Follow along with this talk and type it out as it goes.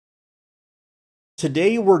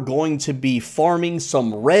Today we're going to be farming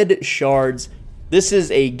some red shards. This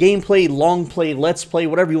is a gameplay, long play, let's play,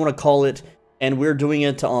 whatever you want to call it. And we're doing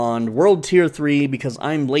it on World Tier 3 because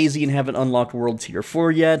I'm lazy and haven't unlocked World Tier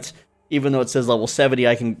 4 yet. Even though it says level 70,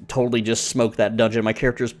 I can totally just smoke that dungeon. My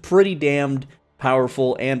character is pretty damned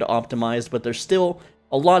powerful and optimized, but there's still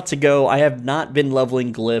a lot to go. I have not been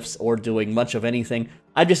leveling glyphs or doing much of anything.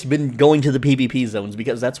 I've just been going to the PvP zones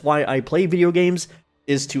because that's why I play video games,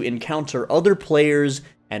 is to encounter other players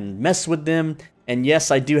and mess with them. And yes,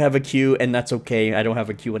 I do have a queue, and that's okay. I don't have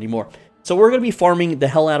a queue anymore. So we're going to be farming the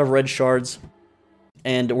hell out of red shards,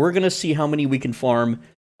 and we're going to see how many we can farm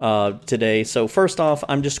today. So first off,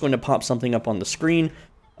 I'm just going to pop something up on the screen.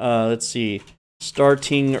 Let's see.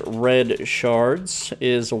 Starting red shards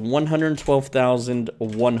is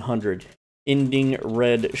 112,100. Ending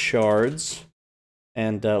red shards.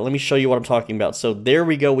 And let me show you what I'm talking about. So there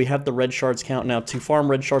we go. We have the red shards count. Now, to farm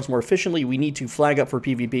red shards more efficiently, we need to flag up for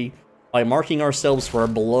PvP by marking ourselves for our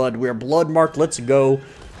blood. We're blood marked. Let's go.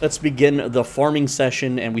 Let's begin the farming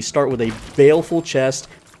session, and we start with a baleful chest.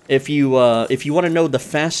 If you want to know the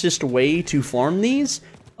fastest way to farm these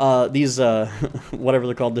whatever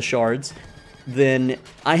they're called, the shards, then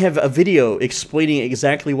I have a video explaining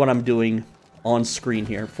exactly what I'm doing on screen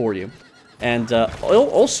here for you. And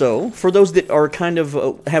also, for those that are kind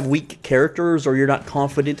of have weak characters, or you're not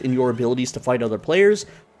confident in your abilities to fight other players,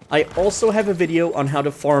 I also have a video on how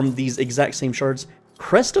to farm these exact same shards.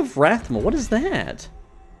 Crest of Rathma, what is that?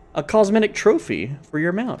 A cosmetic trophy for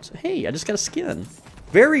your mount. Hey, I just got a skin.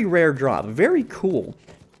 Very rare drop, very cool.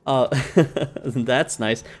 That's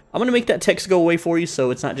nice. I'm going to make that text go away for you so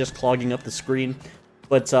it's not just clogging up the screen.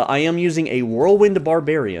 But I am using a Whirlwind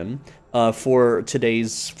Barbarian for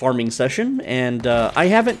today's farming session, and I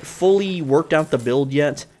haven't fully worked out the build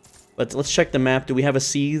yet, but let's check the map. Do we have a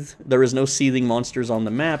seethe? There is no seething monsters on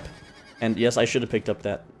the map, and yes, I should have picked up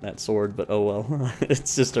that sword, but oh well.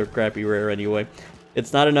 It's just a crappy rare anyway.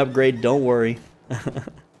 It's not an upgrade, don't worry.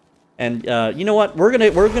 And you know what? We're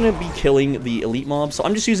gonna be killing the elite mobs, so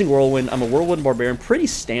I'm just using Whirlwind. I'm a Whirlwind Barbarian, pretty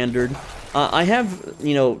standard. I have,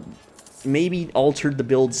 you know, maybe altered the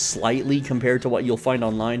build slightly compared to what you'll find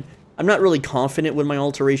online. I'm not really confident with my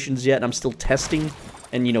alterations yet. I'm still testing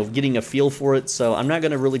and, you know, getting a feel for it, so I'm not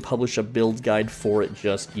going to really publish a build guide for it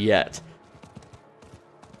just yet.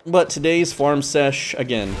 But today's farm sesh,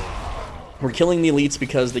 again, we're killing the elites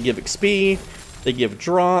because they give XP, they give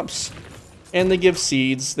drops, and they give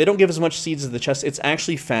seeds. They don't give as much seeds as the chest. It's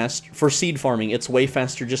actually fast. For seed farming, it's way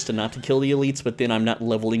faster just to not to kill the elites, but then I'm not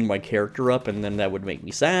leveling my character up, and then that would make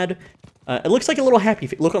me sad. It looks like a little happy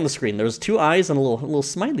face. Look on the screen. There's two eyes and a little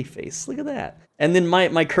smiley face. Look at that. And then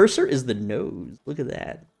my cursor is the nose. Look at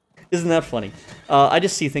that. Isn't that funny? I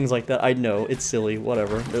just see things like that. I know. It's silly.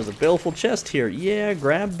 Whatever. There's a baleful chest here. Yeah,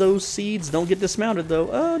 grab those seeds. Don't get dismounted, though.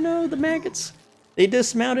 Oh, no. The maggots. They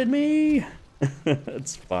dismounted me.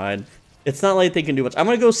 It's fine. It's not like they can do much. I'm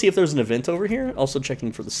going to go see if there's an event over here. Also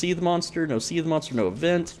checking for the seethe monster. No seethe monster. No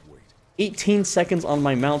event. 18 seconds on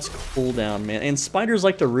my mount's cooldown, man. And spiders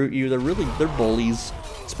like to root you. They're bullies.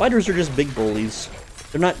 Spiders are just big bullies.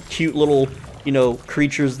 They're not cute little, you know,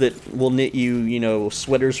 creatures that will knit you, you know,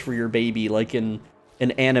 sweaters for your baby, like in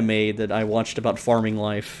an anime that I watched about farming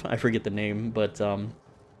life. I forget the name, but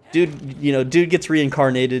dude gets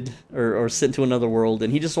reincarnated or sent to another world,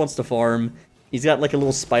 and he just wants to farm. He's got like a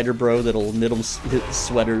little spider bro that'll knit him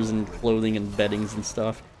sweaters and clothing and beddings and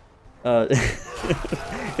stuff.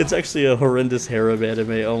 It's actually a horrendous harem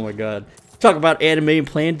anime. Oh my god! Talk about anime and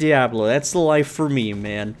playing Diablo. That's the life for me,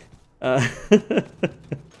 man. All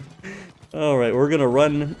right, we're gonna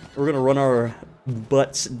run our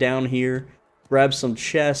butts down here. Grab some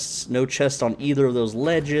chests. No chest on either of those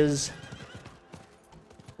ledges.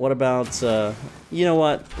 What about you know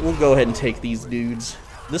what? We'll go ahead and take these dudes.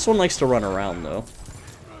 This one likes to run around though.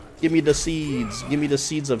 Give me the seeds. Give me the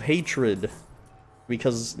seeds of hatred.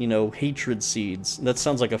 Because, you know, hatred seeds. That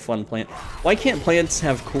sounds like a fun plant. Why can't plants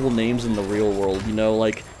have cool names in the real world, you know?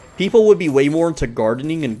 Like, people would be way more into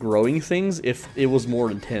gardening and growing things if it was more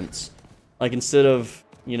intense. Like, instead of,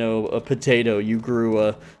 you know, a potato, you grew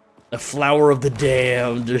a flower of the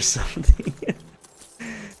damned or something.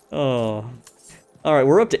 Oh. Alright,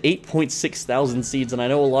 we're up to 8.6 thousand seeds, and I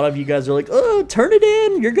know a lot of you guys are like, oh, turn it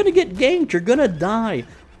in! You're gonna get ganked! You're gonna die!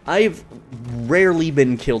 I've rarely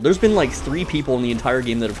been killed. There's been like 3 people in the entire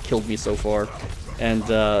game that have killed me so far, and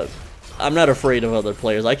I'm not afraid of other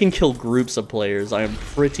players. I can kill groups of players. I am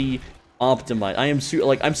pretty optimized. I'm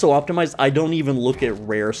so optimized. I don't even look at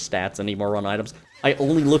rare stats anymore on items. I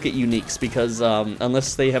only look at uniques because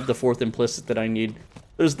unless they have the 4th implicit that I need,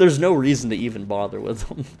 there's no reason to even bother with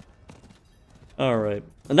them. Alright.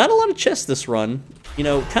 Not a lot of chests this run. You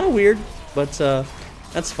know, kind of weird, but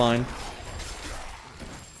that's fine.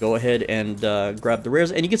 Go ahead and grab the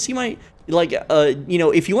rares. And you can see my, like, you know,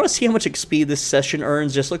 if you want to see how much XP this session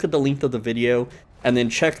earns, just look at the length of the video. And then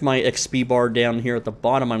check my XP bar down here at the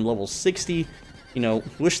bottom. I'm level 60. You know,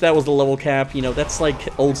 wish that was the level cap. You know, that's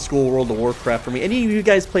like old school World of Warcraft for me. Any of you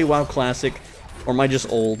guys play WoW Classic? Or am I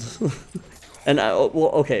just old? And,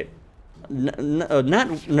 well, okay.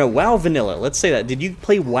 No, WoW Vanilla. Let's say that. Did you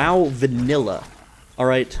play WoW Vanilla?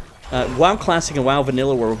 Alright. WoW Classic and WoW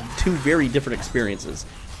Vanilla were two very different experiences.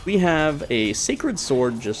 We have a Sacred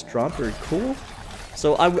Sword just dropped. Very cool.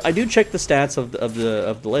 So I do check the stats of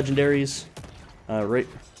the legendaries. Right.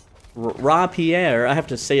 Ra Pierre, I have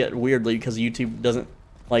to say it weirdly because YouTube doesn't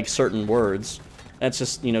like certain words. That's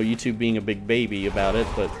just, you know, YouTube being a big baby about it,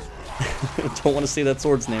 but don't want to say that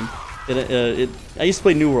sword's name. I used to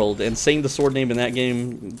play New World, and saying the sword name in that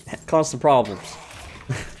game caused some problems.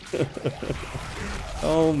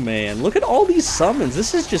 Oh man, look at all these summons.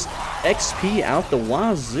 This is just XP out the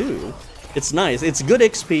wazoo. It's nice. It's good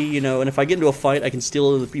XP, you know, and if I get into a fight, I can steal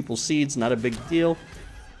other people's seeds. Not a big deal.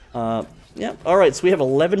 Yeah, alright, so we have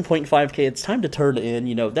 11.5k. It's time to turn in,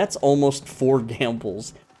 you know, that's almost 4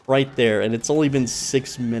 gambles right there, and it's only been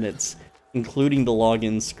 6 minutes, including the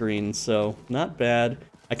login screen, so not bad.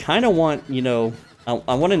 I kind of want, you know,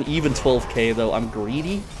 I want an even 12k, though. I'm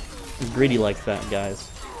greedy. I'm greedy like that, guys.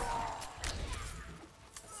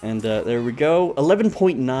 And there we go.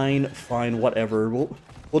 11.9, fine, whatever.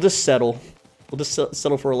 We'll just settle. We'll just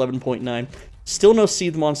settle for 11.9. Still no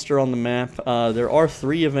Seed Monster on the map. There are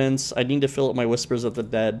 3 events. I need to fill up my Whispers of the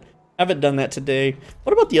Dead. Haven't done that today.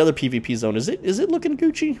 What about the other PvP zone? Is it looking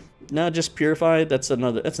Gucci? No, just Purified. That's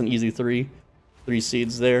an easy 3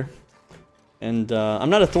 seeds there. And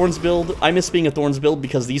I'm not a Thorns build. I miss being a Thorns build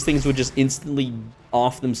because these things would just instantly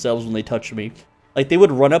off themselves when they touch me. Like, they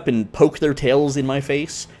would run up and poke their tails in my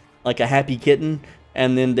face like a happy kitten,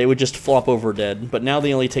 and then they would just flop over dead. But now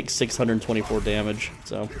they only take 624 damage,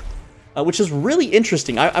 so... which is really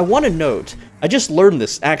interesting. I want to note, I just learned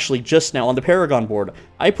this, actually, just now on the Paragon board.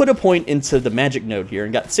 I put a point into the magic node here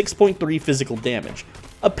and got 6.3 physical damage.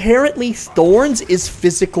 Apparently, Thorns is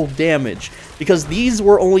physical damage, because these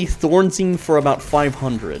were only Thornsing for about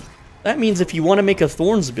 500. That means if you want to make a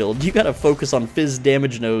Thorns build, you gotta focus on Fizz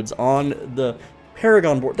damage nodes on the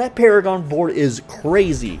Paragon board. That Paragon board is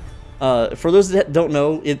crazy. For those that don't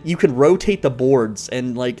know, you can rotate the boards,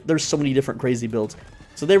 and, like, there's so many different crazy builds.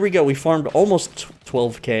 So there we go, we farmed almost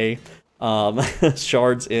 12k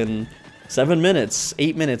shards in 7 minutes,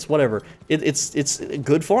 8 minutes, whatever. It's a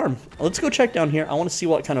good farm. Let's go check down here. I want to see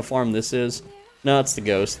what kind of farm this is. No, it's the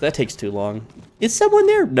ghost. That takes too long. Is someone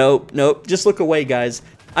there? Nope, nope. Just look away, guys.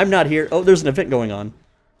 I'm not here. Oh, there's an event going on.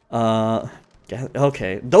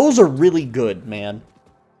 Okay. Those are really good, man.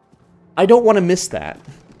 I don't want to miss that,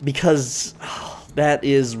 because that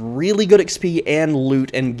is really good XP and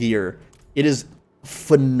loot and gear. It is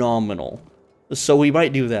phenomenal. So we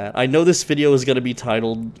might do that. I know this video is going to be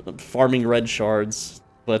titled Farming Red Shards,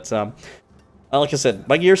 but like I said,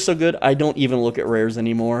 my gear's so good, I don't even look at rares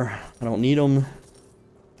anymore. I don't need them.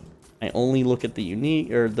 I only look at the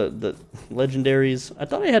unique, or the legendaries. I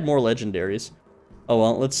thought I had more legendaries. Oh,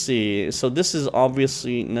 well, let's see. So this is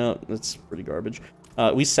obviously, no, that's pretty garbage.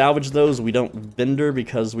 We salvage those. We don't vendor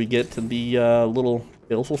because we get to the little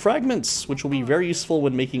baleful fragments, which will be very useful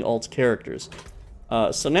when making alt characters.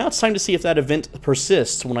 So now it's time to see if that event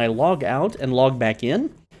persists. When I log out and log back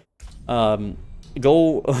in, I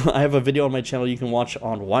have a video on my channel you can watch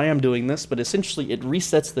on why I'm doing this, but essentially it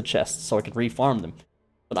resets the chests so I can refarm them.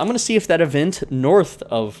 But I'm going to see if that event north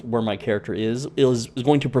of where my character is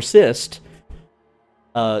going to persist,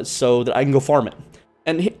 so that I can go farm it.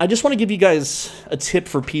 And I just want to give you guys a tip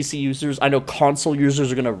for PC users. I know console users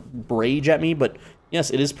are going to rage at me, but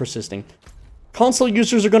yes, it is persisting. Console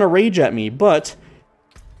users are going to rage at me, but...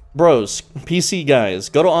 bros, PC guys,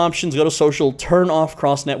 go to options, go to social, turn off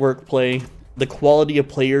cross-network play. The quality of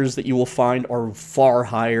players that you will find are far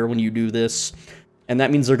higher when you do this, and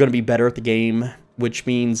that means they're going to be better at the game, which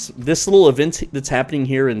means this little event that's happening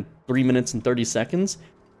here in 3 minutes and 30 seconds,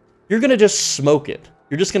 you're going to just smoke it.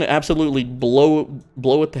 You're just going to absolutely blow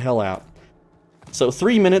it the hell out. So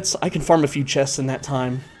 3 minutes, I can farm a few chests in that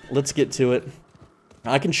time. Let's get to it.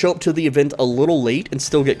 I can show up to the event a little late and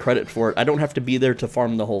still get credit for it. I don't have to be there to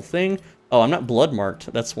farm the whole thing. Oh, I'm not blood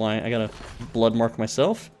marked. That's why I gotta blood mark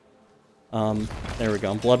myself. There we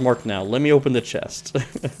go. I'm blood marked now. Let me open the chest.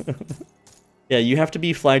 Yeah, you have to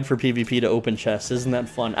be flagged for PvP to open chests. Isn't that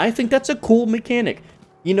fun? I think that's a cool mechanic.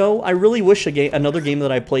 You know, I really wish another game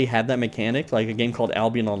that I play had that mechanic, like a game called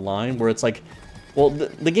Albion Online, where it's like, Well,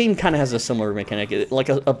 the game kind of has a similar mechanic. Like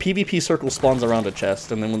a PvP circle spawns around a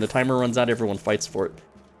chest, and then when the timer runs out, everyone fights for it.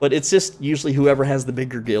 But it's just usually whoever has the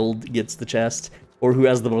bigger guild gets the chest, or who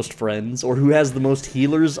has the most friends, or who has the most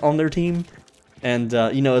healers on their team. And,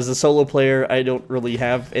 you know, as a solo player, I don't really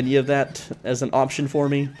have any of that as an option for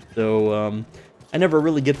me. So, I never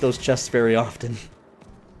really get those chests very often.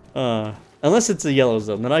 Unless it's a yellow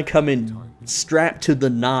zone. Then I come in strapped to the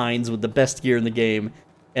nines with the best gear in the game,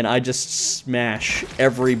 and I just smash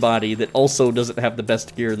everybody that also doesn't have the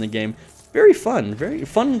best gear in the game. Very fun,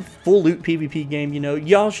 full loot PvP game, you know.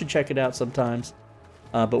 Y'all should check it out sometimes.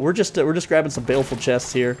 But we're just grabbing some baleful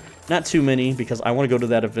chests here. Not too many, because I want to go to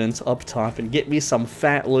that event up top and get me some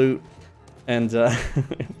fat loot. And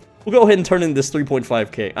we'll go ahead and turn in this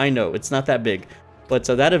 3.5k. I know, it's not that big. But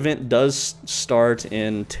that event does start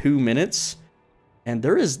in 2 minutes. And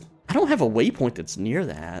I don't have a waypoint that's near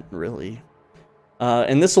that, really.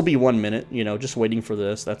 And this will be 1 minute, you know, just waiting for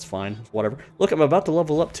this. That's fine, whatever. Look, I'm about to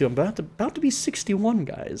level up too. I'm about to be 61,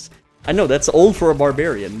 guys. I know that's old for a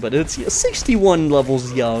barbarian, but it's 61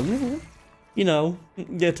 levels young. You know,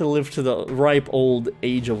 get to live to the ripe old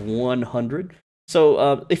age of 100.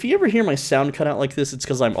 So if you ever hear my sound cut out like this, it's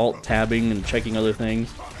because I'm alt-tabbing and checking other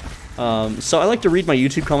things. So I like to read my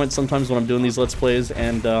YouTube comments sometimes when I'm doing these Let's Plays,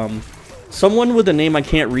 and someone with a name I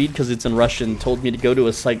can't read because it's in Russian told me to go to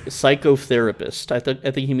a psychotherapist. I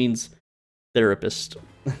think he means therapist.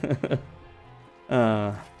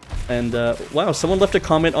 Wow, someone left a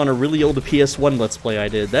comment on a really old PS1 Let's Play I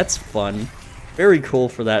did. That's fun. Very cool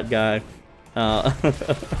for that guy.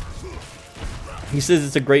 He says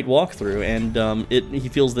it's a great walkthrough, and he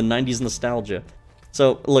feels the 90s nostalgia.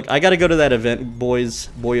 So, look, I gotta go to that event,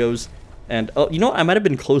 boyos, and, oh, you know what? I might have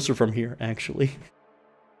been closer from here, actually.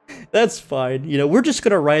 That's fine. You know, we're just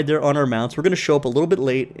gonna ride there on our mounts. We're gonna show up a little bit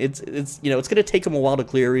late. It's you know, it's gonna take them a while to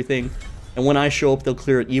clear everything, and when I show up, they'll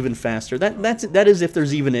clear it even faster. That is if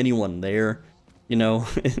there's even anyone there, you know.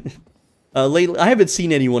 Lately, I haven't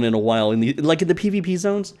seen anyone in a while in the PvP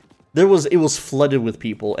zones. It was flooded with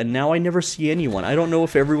people, and now I never see anyone. I don't know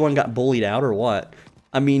if everyone got bullied out or what.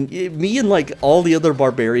 I mean, me and like all the other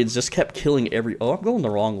barbarians just kept killing oh, I'm going the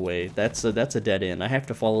wrong way. That's a dead end. I have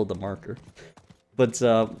to follow the marker. But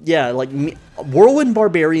yeah, like Whirlwind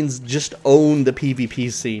Barbarians just own the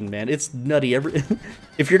PvP scene, man. It's nutty.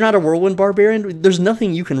 If you're not a Whirlwind Barbarian, there's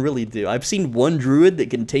nothing you can really do. I've seen one druid that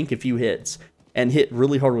can tank a few hits and hit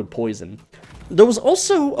really hard with poison. There was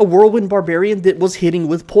also a Whirlwind Barbarian that was hitting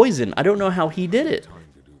with poison. I don't know how he did it,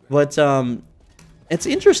 but it's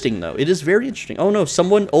interesting though. It is very interesting. Oh no,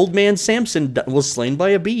 old man Samson was slain by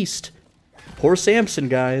a beast. Poor Samson,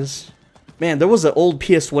 guys. Man, there was an old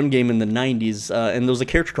PS1 game in the 90s, and there was a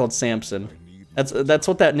character called Samson. That's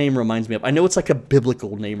what that name reminds me of. I know it's like a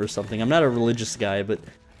biblical name or something. I'm not a religious guy, but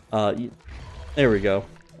there we go.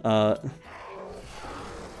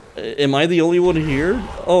 Am I the only one here?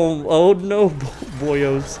 Oh no,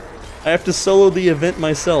 boyos. I have to solo the event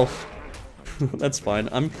myself. That's fine.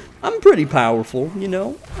 I'm pretty powerful, you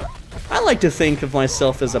know. I like to think of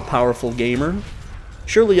myself as a powerful gamer.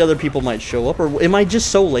 Surely other people might show up, or am I just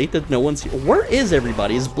so late that no one's here? Where is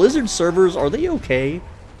everybody? Is Blizzard servers, are they okay?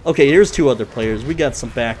 Okay, here's 2 other players. We got some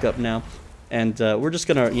backup now. And we're just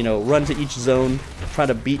gonna, you know, run to each zone, try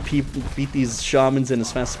to beat these shamans in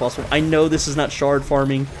as fast as possible. I know this is not shard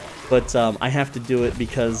farming, but I have to do it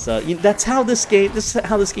because that's how this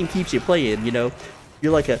game keeps you playing, you know.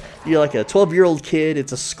 You're like a 12-year-old kid.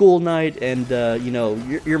 It's a school night, and you know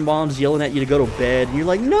your mom's yelling at you to go to bed. And you're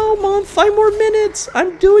like, "No, mom, 5 more minutes.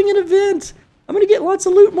 I'm doing an event. I'm gonna get lots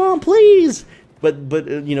of loot, mom, please." But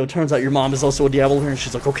you know, turns out your mom is also a Diablo player, and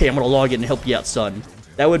she's like, "Okay, I'm gonna log in and help you out, son."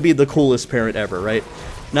 That would be the coolest parent ever, right?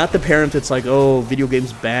 Not the parent that's like, "Oh, video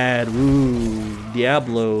games bad. Ooh,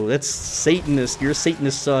 Diablo. That's Satanist. You're a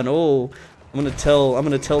Satanist son. Oh, I'm gonna tell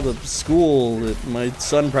the school that my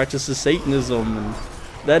son practices Satanism." And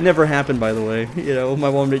that never happened, by the way. You know,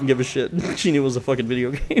 my mom didn't give a shit. She knew it was a fucking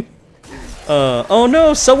video game. Oh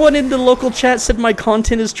no, someone in the local chat said my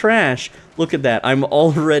content is trash. Look at that, I'm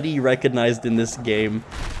already recognized in this game.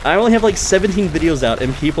 I only have like 17 videos out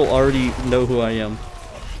and people already know who I am.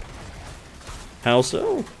 How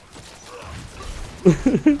so?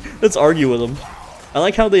 Let's argue with them. I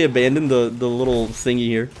like how they abandoned the little thingy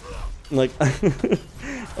here. Like,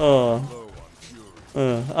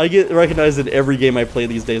 I get recognized in every game I play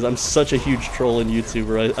these days. I'm such a huge troll and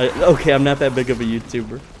YouTuber. Okay, I'm not that big of a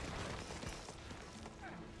YouTuber.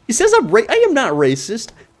 He says I am not racist.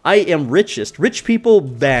 I am richest. Rich people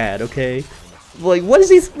bad, okay? Like, what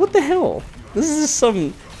the hell? This is just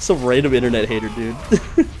some random internet hater, dude.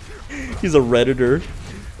 He's a Redditor.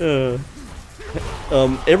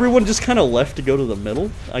 Everyone just kind of left to go to the middle.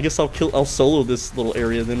 I guess I'll solo this little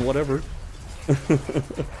area then, whatever.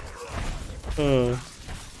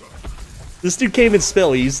 This dude came in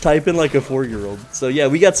spell. He's typing like a 4-year-old. So yeah,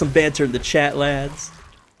 we got some banter in the chat, lads.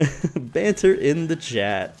 Banter in the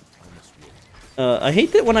chat. I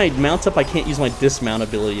hate that when I mount up, I can't use my dismount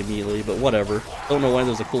ability immediately, but whatever. Don't know why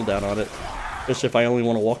there's a cooldown on it. Especially if I only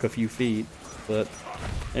want to walk a few feet. But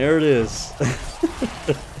there it is.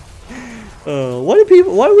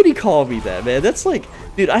 Why would he call me that, man? That's like,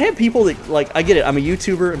 dude, I have people that, like, I get it, I'm a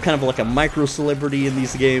YouTuber, I'm kind of like a micro celebrity in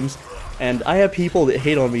these games, and I have people that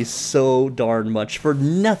hate on me so darn much for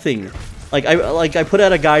nothing. Like I put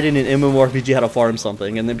out a guide in an MMORPG how to farm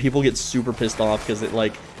something, and then people get super pissed off because it,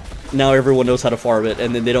 like, now everyone knows how to farm it,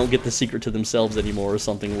 and then they don't get the secret to themselves anymore or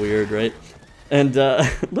something weird, right? And,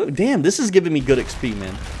 look, damn, this is giving me good XP,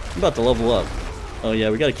 man. I'm about to level up. Oh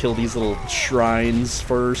yeah, we gotta kill these little shrines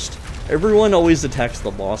first. Everyone always attacks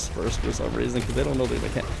the boss first for some reason, because they don't know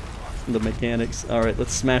the mechanics. Alright,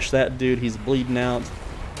 let's smash that dude. He's bleeding out.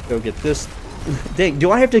 Go get this. Dang,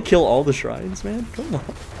 do I have to kill all the shrines, man? Come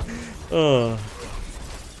on.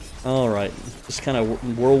 Alright, just kind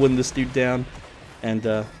of whirlwind this dude down.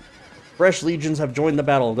 And, fresh legions have joined the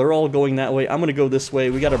battle. They're all going that way. I'm gonna go this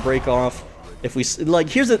way. We gotta break off. If we, like,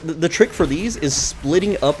 here's the trick for these is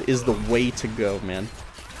splitting up is the way to go, man.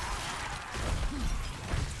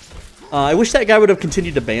 I wish that guy would have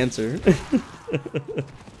continued to banter.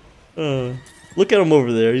 Look at him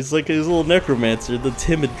over there. He's like his little necromancer, the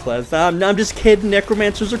timid class. I'm just kidding.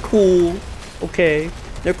 Necromancers are cool. Okay.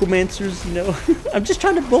 Necromancers, you know. I'm just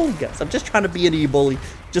trying to bully guys. I'm just trying to be an e-bully.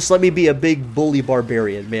 Just let me be a big bully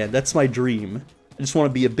barbarian, man. That's my dream. I just want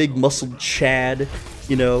to be a big muscled Chad,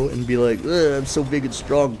 you know, and be like, I'm so big and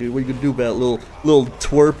strong, dude. What are you gonna do about it? Little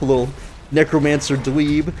twerp, little necromancer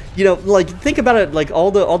dweeb. You know, like, think about it, like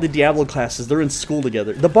all the Diablo classes, they're in school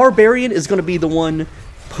together. The barbarian is gonna be the one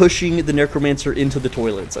pushing the necromancer into the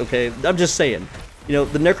toilets, okay? I'm just saying. You know,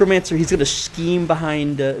 the necromancer, he's gonna scheme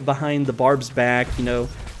behind the barb's back, you know,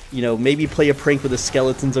 maybe play a prank with the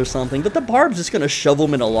skeletons or something, but the barb's just gonna shove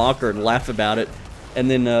him in a locker and laugh about it, and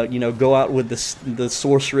then, you know, go out with the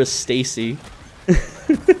sorceress Stacy.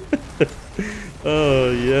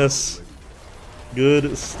 Oh, yes.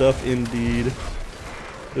 Good stuff indeed.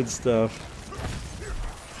 Good stuff.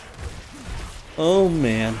 Oh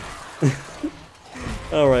man.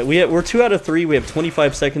 Alright, we're 2 out of 3. We have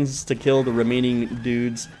 25 seconds to kill the remaining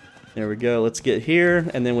dudes. There we go. Let's get here.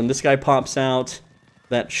 And then when this guy pops out,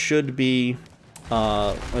 that should be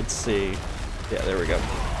let's see. Yeah, there we go.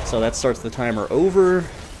 So that starts the timer over.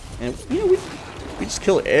 And you know, we just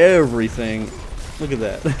kill everything. Look at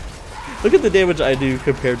that. Look at the damage I do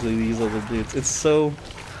compared to these other dudes. It's so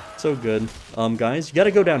good. Guys, you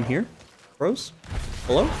gotta go down here. Bros?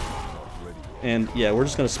 Hello? And yeah, we're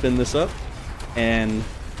just gonna spin this up. And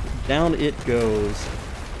down it goes.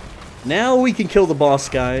 Now we can kill the boss,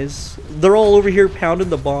 guys. They're all over here pounding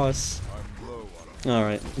the boss.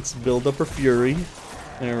 Alright, let's build up our fury.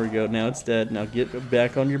 There we go. Now it's dead. Now get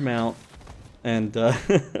back on your mount. And,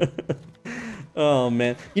 oh,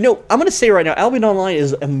 man. You know, I'm going to say right now, Albion Online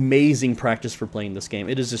is amazing practice for playing this game.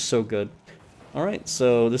 It is just so good. Alright,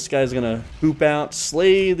 so this guy's going to hoop out,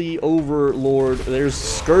 slay the Overlord. There's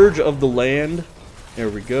Scourge of the Land. There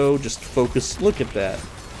we go. Just focus. Look at that.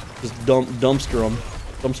 Just dumpster them.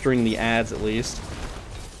 Dumpstering the ads, at least.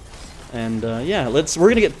 And, yeah, we're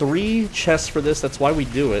going to get 3 chests for this. That's why we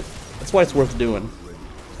do it. That's why it's worth doing.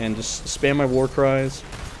 And just spam my war cries.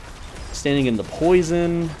 Standing in the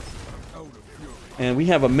poison. And we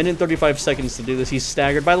have 1 minute and 35 seconds to do this. He's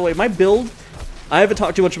staggered. By the way, my build, I haven't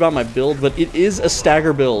talked too much about my build, but it is a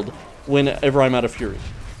stagger build whenever I'm out of Fury.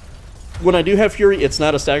 When I do have Fury, it's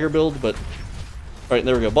not a stagger build, but... Alright,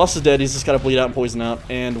 there we go. Boss is dead. He's just got to bleed out and poison out.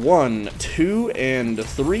 And 1, 2, and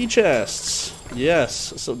 3 chests.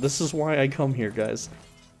 Yes. So this is why I come here, guys.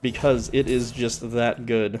 Because it is just that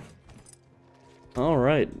good.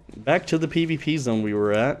 Alright. Back to the PvP zone we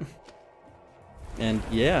were at. And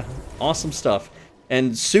yeah, awesome stuff.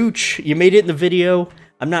 And Such, you made it in the video.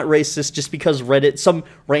 I'm not racist just because Reddit, some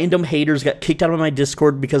random haters got kicked out of my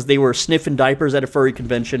Discord because they were sniffing diapers at a furry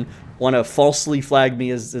convention, want to falsely flag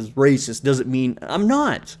me as racist. Doesn't mean I'm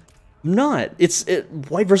not. I'm not. It's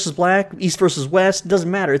white versus black, east versus west,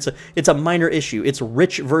 doesn't matter. It's a minor issue. It's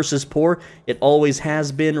rich versus poor. It always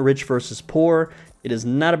has been rich versus poor. It is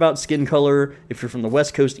not about skin color. If you're from the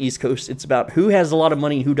West Coast, East Coast, it's about who has a lot of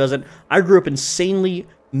money and who doesn't. I grew up insanely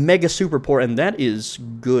mega super poor, and that is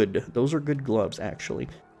good. Those are good gloves, actually.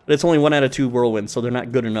 But it's only 1 out of 2 whirlwinds, so they're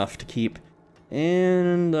not good enough to keep.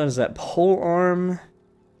 And what is that? Pole arm.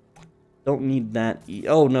 Don't need that.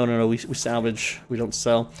 Oh, no, we salvage. We don't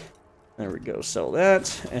sell. There we go, sell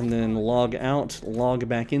that, and then log out, log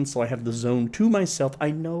back in, so I have the zone to myself.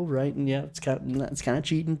 I know, right? And yeah, it's kind of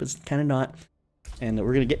cheating, but it's kind of not. And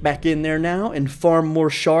we're gonna get back in there now and farm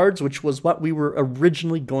more shards, which was what we were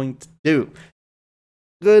originally going to do.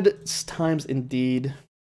 Good times indeed.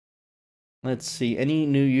 Let's see, any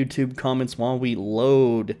new YouTube comments while we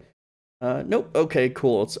load? Nope. Okay,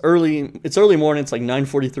 cool. It's early morning. It's like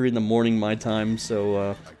 9:43 in the morning my time, so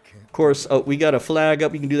of course, oh, we got a flag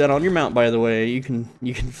up. You can do that on your mount, by the way. You can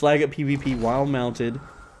flag up PvP while mounted.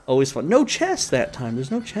 Always fun. No chest that time. There's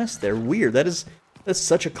no chest there. Weird. That's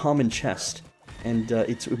such a common chest, and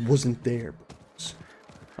it wasn't there.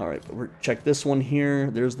 All right, check this one here.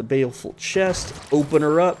 There's the baleful chest. Open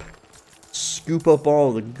her up. Scoop up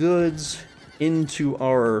all the goods into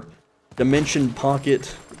our dimension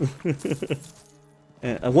pocket.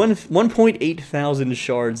 1.8 thousand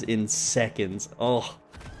shards in seconds. Oh.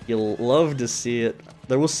 You'll love to see it.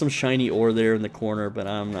 There was some shiny ore there in the corner, but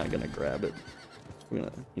I'm not gonna grab it. We're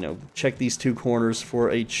gonna, check these two corners for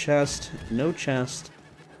a chest. No chest.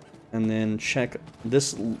 And then check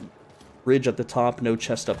this bridge at the top. No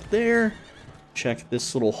chest up there. Check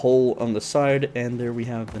this little hole on the side, and there we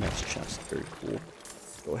have the next chest. Very cool.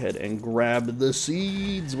 Go ahead and grab the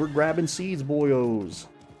seeds. We're grabbing seeds, boyos.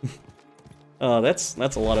 That's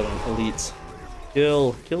a lot of elites.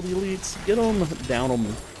 Kill the elites. Get them, down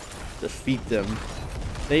them. Defeat them.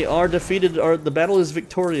 They are defeated. The battle is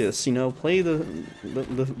victorious. Play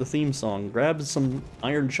the theme song. Grab some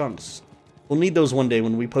iron chunks. We'll need those one day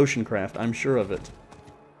when we potion craft. I'm sure of it.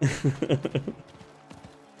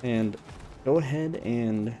 And go ahead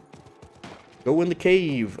and go in the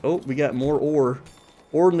cave. Oh, we got more ore.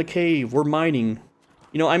 Ore in the cave. We're mining.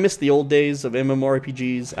 I miss the old days of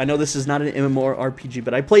MMORPGs. I know this is not an MMORPG,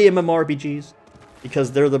 but I play MMORPGs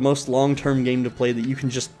because they're the most long-term game to play that you can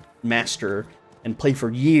just master and play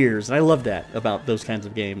for years, and I love that about those kinds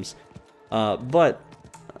of games. But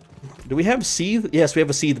do we have Seethe? Yes, we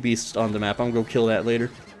have a Seethe beast on the map. I'm gonna go kill that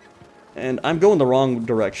later. And I'm going the wrong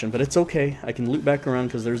direction, but it's okay. I can loop back around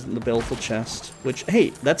because there's the baleful chest, which, hey,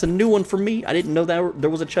 that's a new one for me. I didn't know that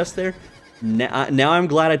there was a chest there. Now I'm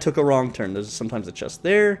glad I took a wrong turn. There's sometimes a chest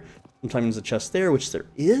there, sometimes a chest there, which there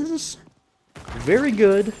is. Very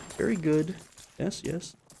good, very good. Yes,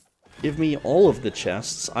 yes. Give me all of the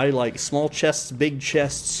chests. I like small chests, big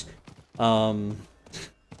chests. I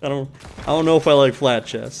don't know if I like flat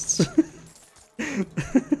chests.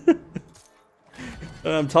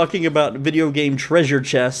 I'm talking about video game treasure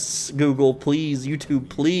chests. Google, please. YouTube,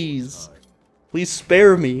 please. Please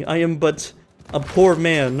spare me. I am but a poor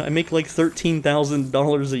man. I make like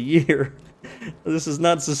 $13,000 a year. This is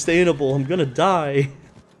not sustainable. I'm gonna die.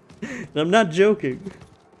 And I'm not joking.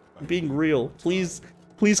 I'm being real. Please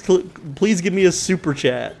give me a super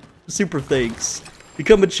chat. Super thanks.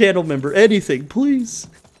 Become a channel member. Anything, please.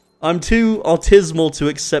 I'm too autismal to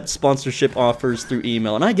accept sponsorship offers through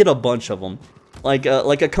email, and I get a bunch of them. Like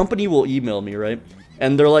a company will email me, right?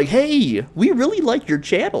 And they're like, hey, we really like your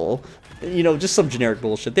channel. Just some generic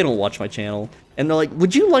bullshit. They don't watch my channel. And they're like,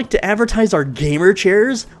 would you like to advertise our gamer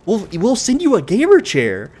chairs? We'll send you a gamer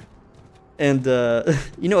chair. And,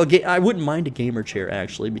 I wouldn't mind a gamer chair,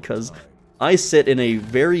 actually, because I sit in a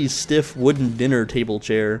very stiff wooden dinner table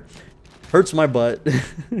chair. Hurts my butt.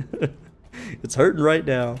 It's hurting right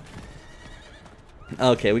now.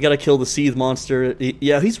 Okay, we gotta kill the Seethe monster.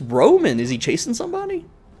 Yeah, he's roaming. Is he chasing somebody?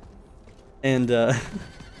 And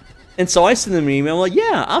so I send them an email, like,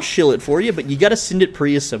 yeah, I'll shill it for you, but you gotta send it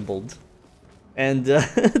pre-assembled. And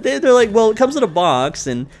they're like, well, it comes in a box,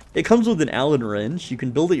 and it comes with an Allen wrench. You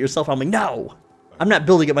can build it yourself. I'm like, no, I'm not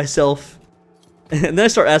building it myself. And then I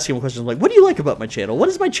start asking them questions like, what do you like about my channel? What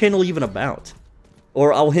is my channel even about?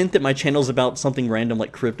 Or I'll hint that my channel's about something random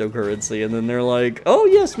like cryptocurrency, and then they're like, oh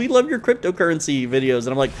yes, we love your cryptocurrency videos. And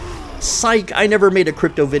I'm like, psych, I never made a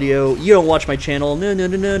crypto video. You don't watch my channel.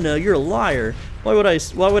 No, you're a liar. Why would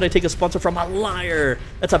I take a sponsor from a liar?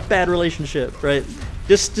 That's a bad relationship, right?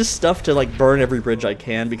 Just stuff to like burn every bridge I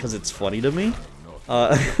can because it's funny to me.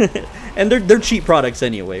 And they're cheap products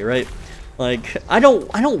anyway, right? Like, I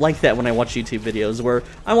don't like that when I watch YouTube videos where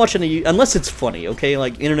I'm watching unless it's funny, okay?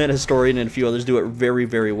 Like Internet Historian and a few others do it very,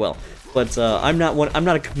 very well. But I'm not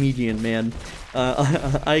a comedian, man.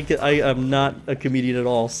 I am not a comedian at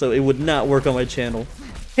all, so it would not work on my channel.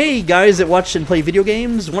 Hey guys that watch and play video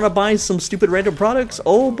games, want to buy some stupid random products?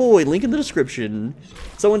 Oh boy, link in the description.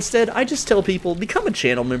 So instead, I just tell people, become a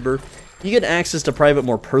channel member. You get access to private,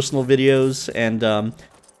 more personal videos, and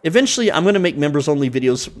eventually, I'm going to make members-only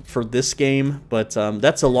videos for this game, but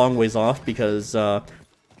that's a long ways off because, well,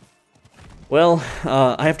 Well,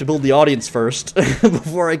 I have to build the audience first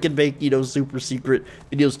before I can make, you know, super secret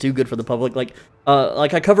videos too good for the public. Like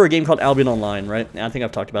I cover a game called Albion Online, right? I think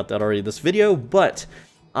I've talked about that already in this video, but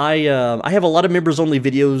I have a lot of members-only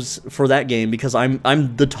videos for that game because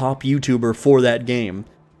I'm the top YouTuber for that game.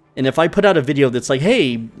 And if I put out a video that's like,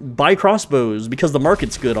 hey, buy crossbows because the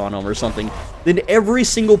market's good on them or something, then every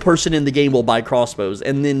single person in the game will buy crossbows,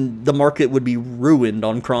 and then the market would be ruined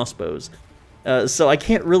on crossbows. So I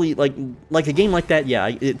can't really, like a game like that,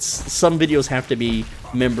 yeah, some videos have to be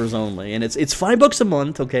members only, and it's $5 a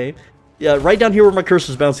month, okay? Yeah, right down here where my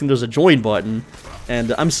cursor's bouncing, there's a join button,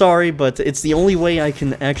 and I'm sorry, but it's the only way I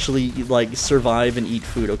can actually, like, survive and eat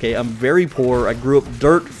food, okay? I'm very poor, I grew up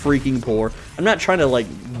dirt freaking poor. I'm not trying to, like,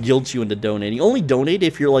 guilt you into donating. Only donate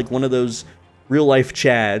if you're, like, one of those real-life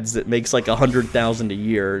chads that makes, like, 100,000 a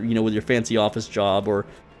year, you know, with your fancy office job, or,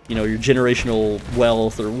 you know, your generational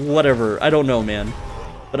wealth, or whatever. I don't know, man.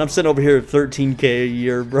 But I'm sitting over here at 13K a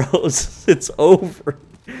year, bros. It's over.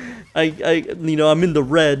 You know, I'm in the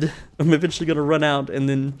red. I'm eventually gonna run out, and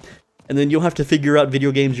then you'll have to figure out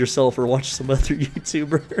video games yourself or watch some other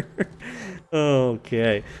YouTuber.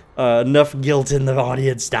 Okay. Enough guilt in the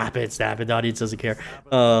audience. Stop it. Stop it. The audience doesn't care.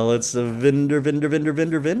 Let's vendor,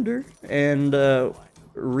 and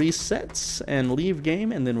resets and leave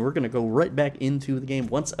game, and then we're gonna go right back into the game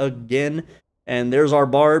once again. And there's our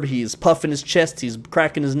Barb. He's puffing his chest. He's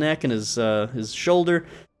cracking his neck and his shoulder.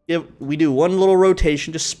 If we do one little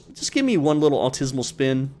rotation, just give me one little autismal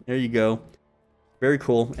spin. There you go. Very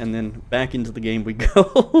cool. And then back into the game we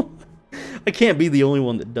go. I can't be the only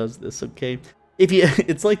one that does this, okay?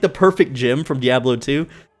 It's like the perfect gem from Diablo 2. You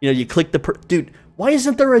know, you click the dude, why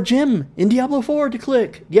isn't there a gem in Diablo 4 to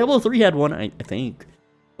click? Diablo 3 had one, I think.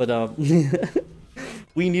 But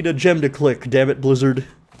we need a gem to click, damn it, Blizzard.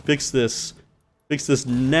 Fix this. Fix this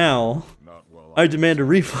now. I demand a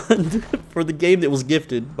refund for the game that was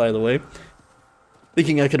gifted, by the way.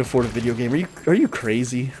 Thinking I could afford a video game. Are you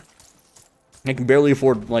crazy? I can barely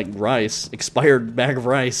afford, like, rice. Expired bag of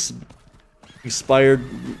rice. Expired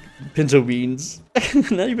pinto beans.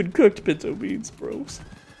 Not even cooked pinto beans, bros.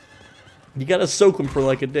 You gotta soak them for,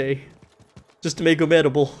 like, a day. Just to make them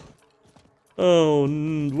edible. Oh,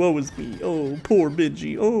 woe is me. Oh, poor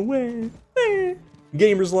Benji. Oh,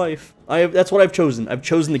 gamer's life. That's what I've chosen. I've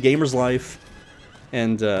chosen the gamer's life.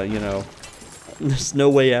 And, you know, there's no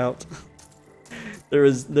way out. There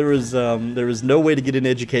is no way to get an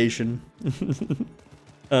education.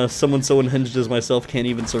 Someone so unhinged as myself can't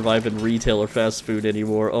even survive in retail or fast food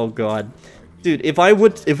anymore. Oh god. Dude, if I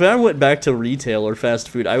went back to retail or fast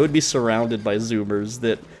food, I would be surrounded by Zoomers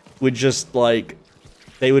that would just, like,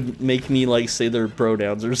 they would make me, like, say their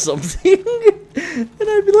pronouns or something. And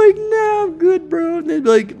I'd be like, nah, I'm good, bro. And they'd be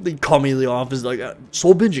like, they'd call me in the office, like,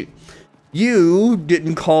 Soul Benji, you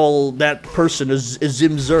didn't call that person a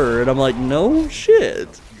Zimzer. And I'm like, no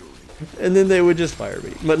shit. And then they would just fire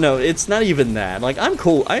me. But no, it's not even that. Like, I'm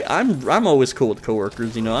cool. I'm always cool with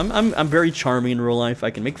coworkers, you know. I'm very charming in real life.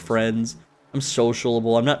 I can make friends. I'm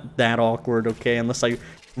sociable. I'm not that awkward, okay? Unless I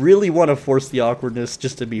really want to force the awkwardness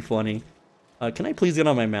just to be funny. Can I please get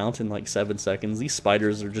on my mount in like 7 seconds? These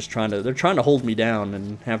spiders are just trying to hold me down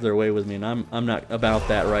and have their way with me, and I'm not about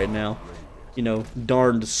that right now. You know,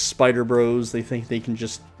 darned spider bros, they think they can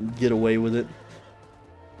just get away with it.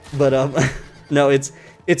 But no,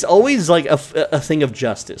 it's always like a thing of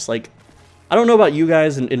justice. Like, I don't know about you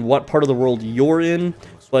guys and in what part of the world you're in,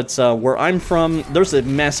 but where I'm from, there's a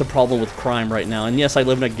massive problem with crime right now. And yes, I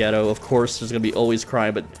live in a ghetto, of course, there's gonna be always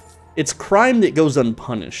crime, but it's crime that goes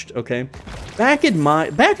unpunished, okay? Back in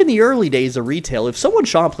the early days of retail, if someone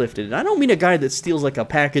shoplifted, and I don't mean a guy that steals like a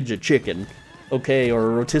package of chicken, okay, or a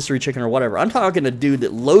rotisserie chicken or whatever. I'm talking a dude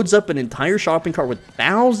that loads up an entire shopping cart with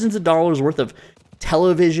thousands of dollars worth of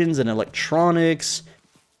televisions and electronics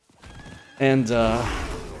and,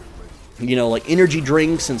 you know, like energy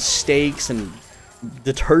drinks and steaks and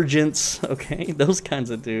detergents, okay? Those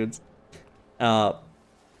kinds of dudes.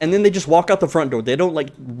 And then they just walk out the front door. They don't, like,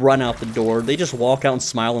 run out the door. They just walk out and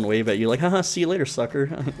smile and wave at you like, haha, see you later, sucker.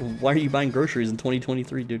 Why are you buying groceries in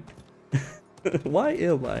 2023, dude? Why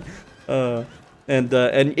am I? And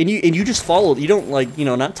you just follow. You don't, like, you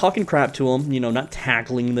know, not talking crap to them, you know, not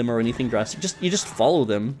tackling them or anything drastic. You just follow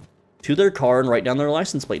them to their car and write down their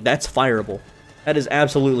license plate. That's fireable. That is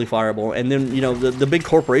absolutely fireable. And then, you know, the big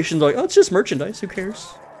corporations are like, oh, it's just merchandise. Who cares?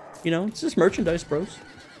 You know, it's just merchandise, bros.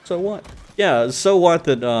 So what? Yeah, so what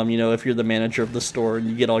that, you know, if you're the manager of the store and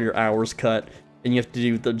you get all your hours cut and you have to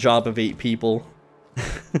do the job of 8 people.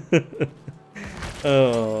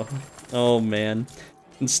 Oh man.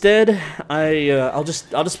 Instead, I'll just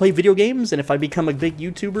play video games, and if I become a big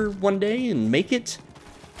YouTuber one day and make it,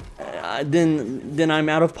 then I'm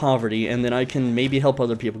out of poverty, and then I can maybe help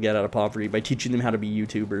other people get out of poverty by teaching them how to be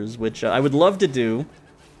YouTubers, which I would love to do.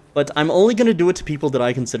 But I'm only going to do it to people that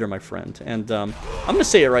I consider my friend. And I'm going to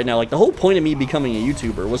say it right now, like, the whole point of me becoming a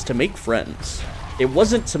YouTuber was to make friends. It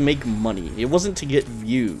wasn't to make money. It wasn't to get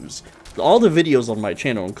views. All the videos on my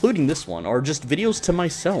channel, including this one, are just videos to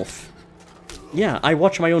myself. Yeah, I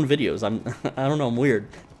watch my own videos. I don't know, I'm weird.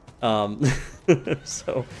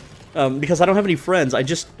 Because I don't have any friends, I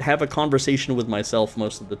just have a conversation with myself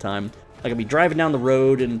most of the time. I could be driving down the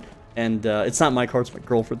road and it's not my car, it's my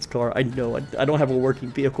girlfriend's car. I know, I don't have a working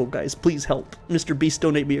vehicle, guys. Please help. Mr. Beast,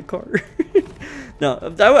 donate me a car.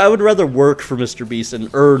 No, I would rather work for Mr. Beast and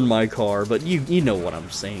earn my car, but you know what I'm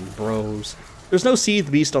saying, bros. There's no Seethe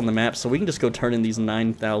Beast on the map, so we can just go turn in these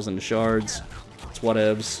 9,000 shards. It's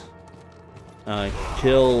whatevs.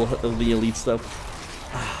 Kill the elite stuff.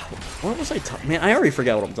 What was I talking? Man, I already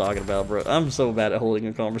forgot what I'm talking about, bro. I'm so bad at holding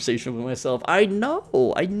a conversation with myself. I know,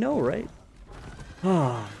 right?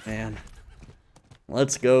 Oh, man.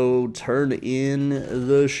 Let's go turn in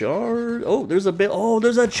the shard. Oh, there's a bit. Oh,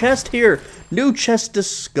 there's a chest here. New chest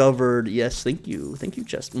discovered. Yes, thank you. Thank you,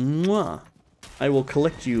 chest. Mwah. I will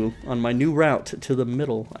collect you on my new route to the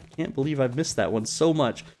middle. I can't believe I've missed that one so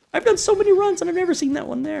much. I've done so many runs and I've never seen that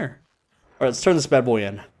one there. All right, let's turn this bad boy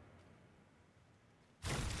in.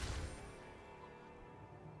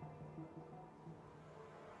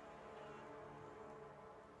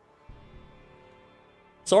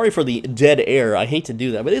 Sorry for the dead air. I hate to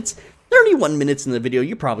do that, but it's 31 minutes in the video.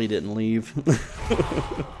 You probably didn't leave.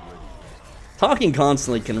 Talking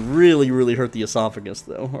constantly can really, really hurt the esophagus,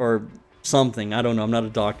 though. Or something. I don't know. I'm not a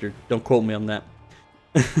doctor. Don't quote me on that.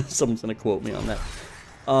 Someone's going to quote me on that.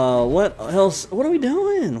 What else? What are we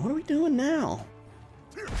doing? What are we doing now?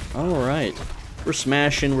 Alright. We're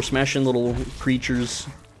smashing little creatures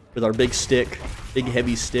with our big stick. Big,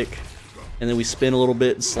 heavy stick. And then we spin a little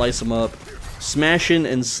bit and slice them up. Smashing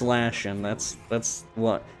and slashing. That's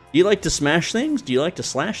what. Do you like to smash things? Do you like to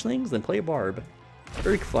slash things? Then play a barb.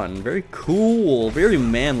 Very fun. Very cool. Very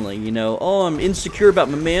manly, you know. Oh, I'm insecure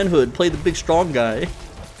about my manhood. Play the big strong guy.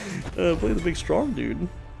 Play the big strong dude.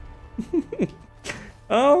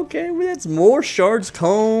 Okay, well, that's more shards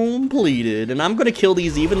completed. And I'm going to kill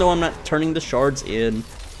these even though I'm not turning the shards in.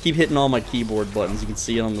 Keep hitting all my keyboard buttons. You can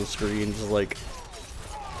see it on the screen. Just like...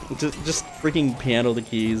 Just freaking piano the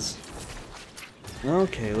keys.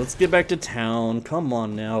 Okay, let's get back to town. Come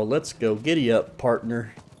on now, let's go. Giddy up,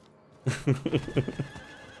 partner. We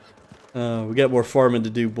got more farming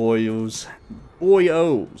to do, boyos.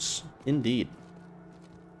 Boyos, indeed.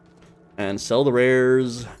 And sell the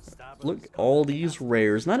rares. Look, all these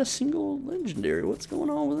rares. Not a single legendary. What's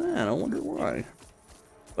going on with that? I wonder why.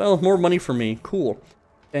 Well, more money for me. Cool.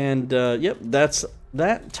 And, yep, that's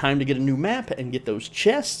that. Time to get a new map and get those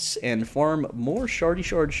chests and farm more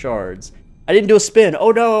shards. I didn't do a spin.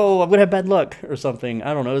 Oh no, I'm gonna have bad luck or something.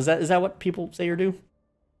 I don't know. Is that what people say or do?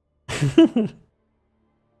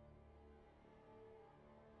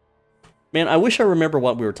 Man, I wish I remember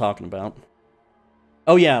what we were talking about.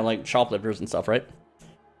 Oh yeah, like shoplifters and stuff, right?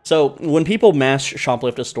 So when people mass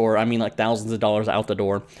shoplift a store, I mean like thousands of dollars out the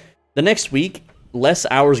door. The next week, less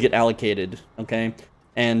hours get allocated. Okay,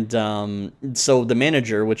 and so the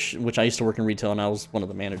manager, which I used to work in retail, and I was one of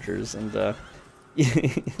the managers, and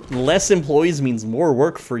less employees means more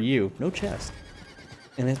work for you. No chest.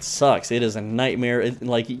 And it sucks. It is a nightmare.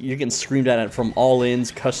 Like, you're getting screamed at from all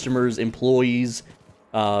ends. Customers, employees,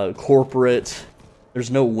 corporate.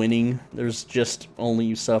 There's no winning. There's just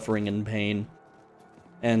only suffering and pain.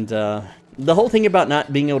 And the whole thing about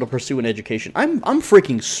not being able to pursue an education. I'm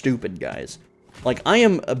freaking stupid, guys. Like, I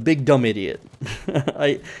am a big dumb idiot.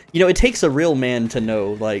 You know, it takes a real man to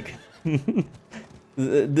know, like...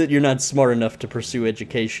 that you're not smart enough to pursue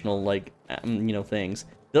educational, like, you know, things.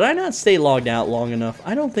 Did I not stay logged out long enough?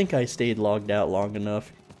 I don't think I stayed logged out long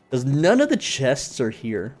enough. Because none of the chests are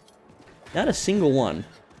here. Not a single one.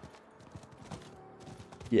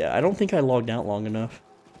 Yeah, I don't think I logged out long enough.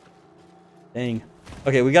 Dang.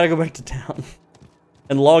 Okay, we gotta go back to town.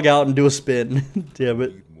 And log out and do a spin. Damn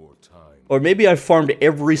it. Or maybe I farmed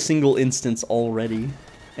every single instance already.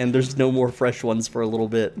 And there's no more fresh ones for a little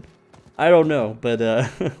bit. I don't know, but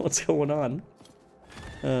what's going on?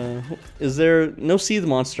 Is there no Seethe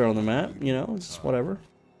monster on the map? You know, it's just whatever.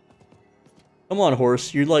 Come on,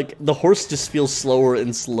 horse. You're like, the horse just feels slower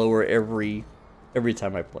and slower every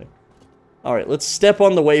time I play. All right, let's step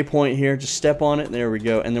on the waypoint here. Just step on it. There we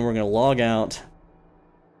go. And then we're gonna log out.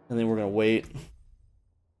 And then we're gonna wait.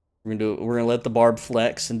 We're gonna let the barb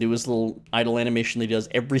flex and do his little idle animation that he does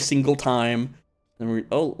every single time. And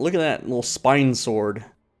oh, look at that little spine sword.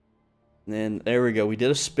 And there we go. We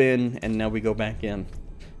did a spin, and now we go back in.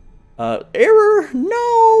 Error!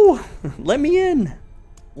 No! Let me in!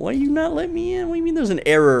 Why you not let me in? What do you mean there's an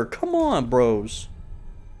error? Come on, bros.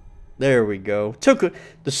 There we go.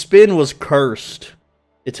 The spin was cursed.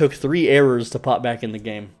 It took 3 errors to pop back in the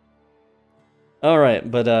game. Alright,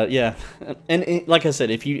 but yeah. And like I said,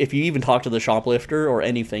 if you even talk to the shoplifter or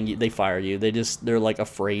anything, they fire you. They're like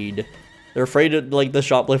afraid. They're afraid of, like, the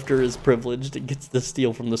shoplifter is privileged and gets to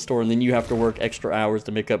steal from the store, and then you have to work extra hours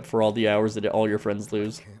to make up for all the hours that all your friends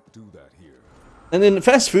lose. Can't do that here. And then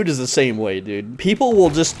fast food is the same way, dude. People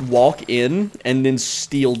will just walk in and then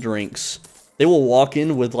steal drinks. They will walk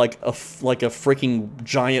in with like a freaking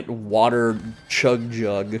giant water chug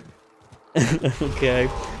jug. Okay.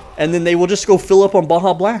 And then they will just go fill up on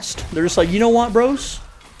Baja Blast. They're just like, you know what, bros?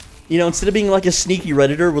 You know, instead of being like a sneaky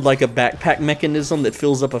Redditor with like a backpack mechanism that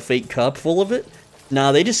fills up a fake cup full of it,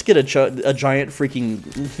 nah, they just get a giant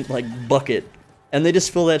freaking like bucket, and they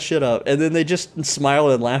just fill that shit up, and then they just smile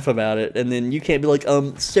and laugh about it, and then you can't be like,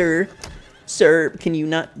 sir, can you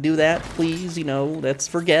not do that, please? You know, that's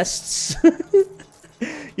for guests.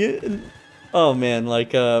 Yeah. Oh man,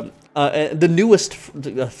 like the newest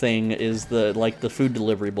thing is the food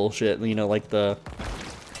delivery bullshit. You know, like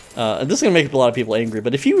and this is gonna make a lot of people angry,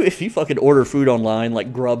 but if you fucking order food online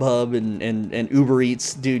like Grubhub and Uber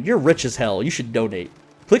Eats, dude, you're rich as hell. You should donate.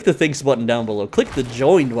 Click the thanks button down below. Click the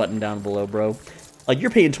join button down below, bro. Like,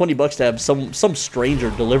 you're paying 20 bucks to have some stranger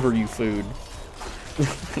deliver you food.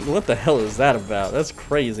 What the hell is that about? That's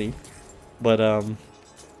crazy. But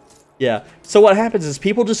yeah. So what happens is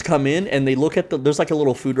people just come in and they look at there's like a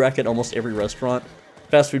little food rack at almost every restaurant,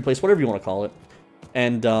 fast food place, whatever you want to call it.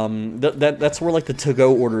 And that's where like the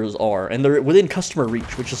to-go orders are, and they're within customer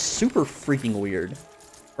reach, which is super freaking weird,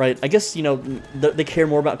 right? I guess, you know, they care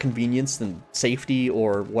more about convenience than safety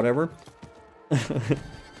or whatever.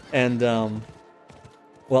 And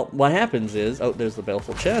well, what happens is, oh, there's the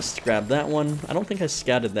baleful chest. Grab that one. I don't think I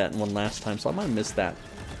scattered that one last time, so I might have missed that.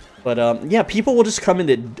 But yeah, people will just come in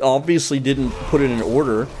that obviously didn't put in an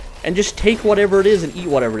order and just take whatever it is and eat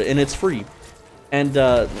whatever it is, and it's free. And,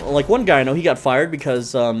 like, one guy I know, he got fired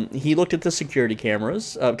because, he looked at the security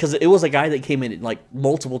cameras, because it was a guy that came in, like,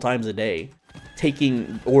 multiple times a day,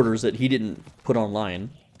 taking orders that he didn't put online.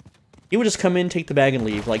 He would just come in, take the bag, and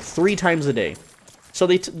leave, like, 3 times a day. So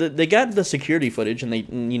they got the security footage, and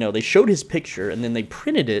they showed his picture, and then they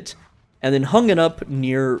printed it, and then hung it up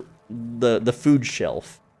near the food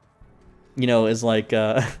shelf. You know, as like,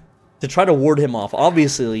 to try to ward him off.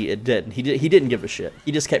 Obviously, it didn't. He didn't give a shit.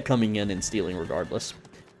 He just kept coming in and stealing regardless.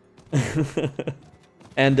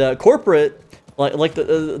 And corporate, like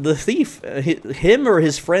the thief, him or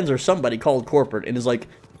his friends or somebody called corporate and is like,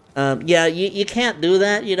 yeah, you can't do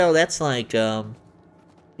that. You know, that's like, yeah,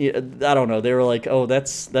 I don't know. They were like, oh,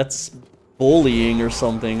 that's bullying or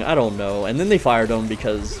something. I don't know. And then they fired him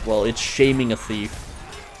because, well, it's shaming a thief,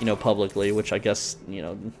 you know, publicly, which I guess, you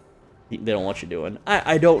know, they don't want you doing.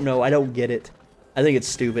 I don't know. I don't get it. I think it's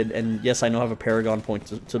stupid. And yes, I know I have a Paragon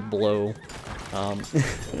point to blow.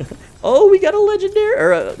 Oh, we got a legendary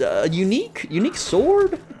or a unique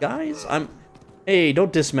sword, guys. Hey,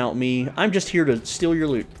 don't dismount me. I'm just here to steal your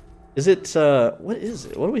loot. Is it what is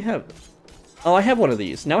it? What do we have? Oh, I have one of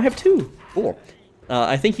these. Now I have 2. Cool.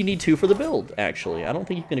 I think you need 2 for the build, actually. I don't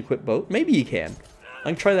think you can equip both. Maybe you can. I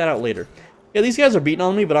can try that out later. Yeah, these guys are beating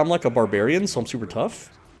on me, but I'm like a barbarian, so I'm super tough.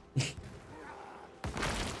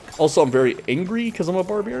 Also, I'm very angry because I'm a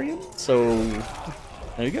barbarian, so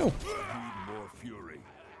there you go.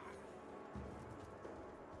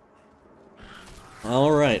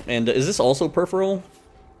 Alright, and is this also peripheral?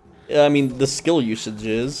 I mean, the skill usage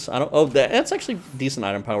is. I don't. Oh, that's actually decent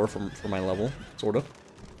item power for my level, sort of.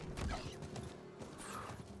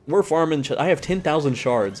 We're farming. I have 10,000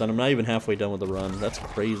 shards, and I'm not even halfway done with the run. That's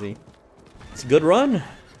crazy. It's a good run.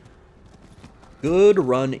 Good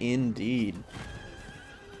run indeed.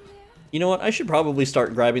 You know what? I should probably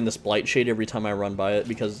start grabbing this Blight Shade every time I run by it,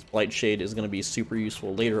 because Blight Shade is going to be super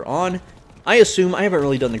useful later on. I assume. I haven't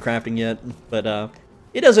really done the crafting yet, but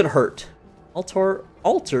it doesn't hurt.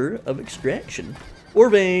 Altar of Extraction.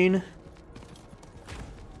 Orvane.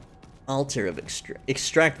 Altar of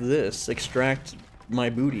Extract this. Extract my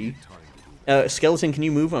booty. Skeleton, can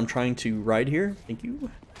you move? I'm trying to ride here. Thank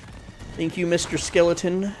you. Thank you, Mr.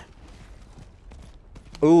 Skeleton.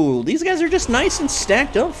 Ooh, these guys are just nice and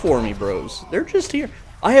stacked up for me, bros. They're just here.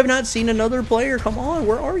 I have not seen another player. Come on,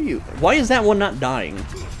 where are you? Why is that one not dying?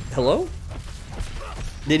 Hello?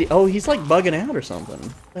 Did he? Oh, he's like bugging out or something.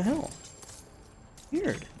 What the hell?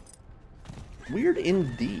 Weird. Weird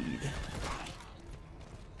indeed.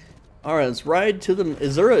 All right, let's ride to the.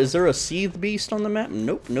 Is there a seethe beast on the map?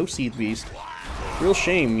 Nope, no seethe beast. Real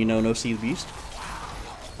shame, you know, no seethe beast.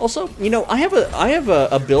 Also, you know, I have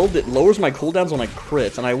a build that lowers my cooldowns when I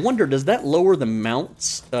crit, and I wonder, does that lower the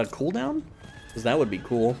mount's cooldown? Because that would be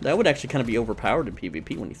cool. That would actually kind of be overpowered in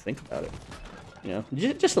PvP when you think about it. You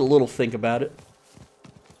know, just a little think about it.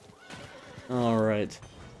 All right.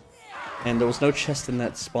 And there was no chest in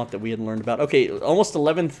that spot that we had learned about. Okay, almost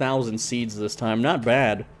 11,000 seeds this time. Not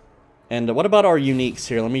bad. And what about our uniques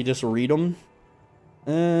here? Let me just read them.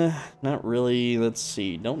 Not really. Let's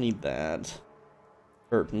see. Don't need that.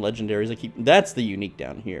 Or legendaries. I keep. That's the unique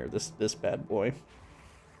down here. This bad boy.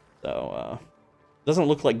 So doesn't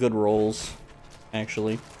look like good rolls,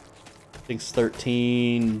 actually. I think it's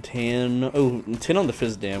 13, 10. Oh, 10 on the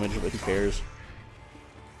fizz damage, but who cares?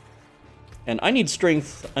 And I need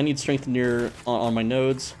strength. I need strength near on my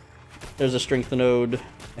nodes. There's a strength node.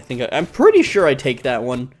 I think I'm pretty sure I take that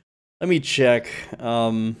one. Let me check.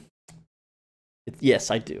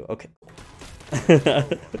 Yes, I do. Okay.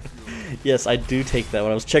 Yes, I do take that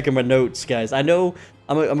one. I was checking my notes, guys. I know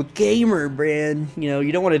I'm a gamer, Bran. You know,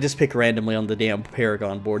 you don't want to just pick randomly on the damn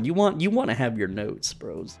Paragon board. You want to have your notes,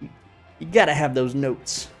 bros. You gotta have those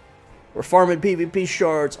notes. We're farming PvP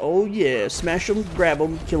shards. Oh yeah, smash them, grab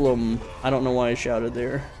them, kill them. I don't know why I shouted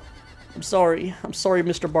there. I'm sorry. I'm sorry,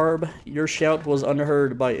 Mr. Barb. Your shout was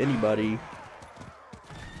unheard by anybody.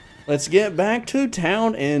 Let's get back to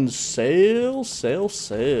town and sell.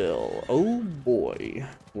 Oh boy,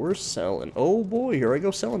 we're selling. Oh boy, here I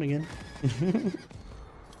go selling again.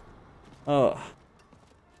 Oh.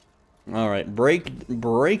 All right, break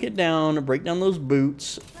it down. Break down those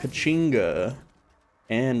boots. Kachinga.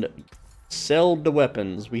 And sell the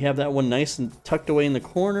weapons. We have that one nice and tucked away in the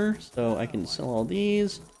corner, so I can sell all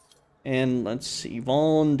these. And let's see,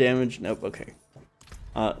 Vaughn damage. Nope. Okay.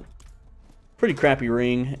 Pretty crappy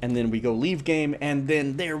ring, and then we go leave game, and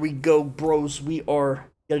then there we go, bros. We are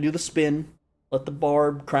gotta do the spin. Let the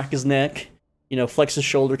barb crack his neck. You know, flex his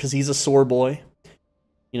shoulder because he's a sore boy.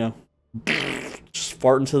 You know, just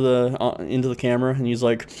fart into the camera, and he's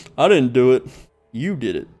like, "I didn't do it. You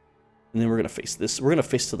did it." And then we're gonna face this. We're gonna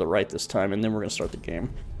face to the right this time, and then we're gonna start the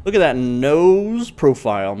game. Look at that nose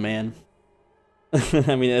profile, man.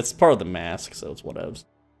 I mean, it's part of the mask, so it's whatevs.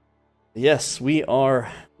 Yes, we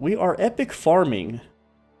are epic farming.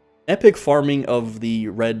 Epic farming of the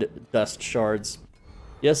red dust shards.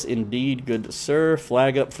 Yes, indeed, good sir.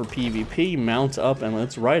 Flag up for PvP, mount up, and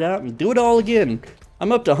let's ride out and do it all again.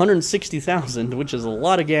 I'm up to 160,000, which is a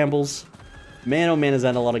lot of gambles. Man, oh man, is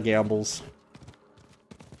that a lot of gambles.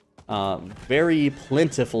 Very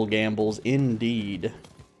plentiful gambles indeed.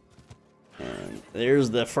 And there's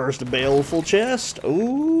the first baleful chest.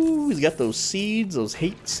 Oh, he's got those seeds, those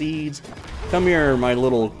hate seeds. Come here, my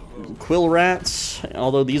little quill rats.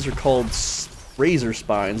 Although these are called razor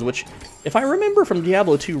spines, which, if I remember from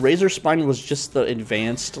Diablo 2, razor spine was just the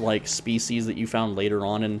advanced like species that you found later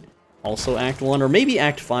on in also Act 1 or maybe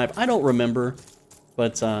Act 5. I don't remember,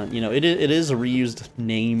 but you know, it is a reused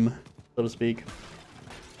name, so to speak.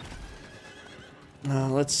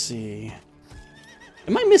 Let's see.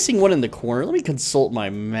 Am I missing one in the corner? Let me consult my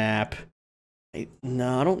map.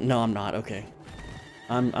 No, I don't. No, I'm not. Okay,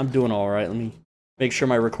 I'm doing all right. Let me make sure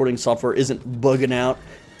my recording software isn't bugging out,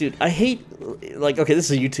 dude. I hate like. Okay, this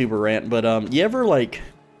is a YouTuber rant, but you ever like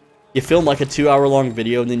you film like a 2-hour-long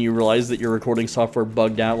video and then you realize that your recording software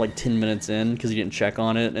bugged out like 10 minutes in because you didn't check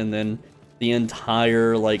on it, and then the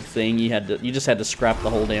entire like thing you just had to scrap the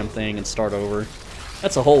whole damn thing and start over.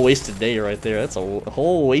 That's a whole wasted day right there. That's a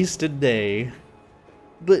whole wasted day.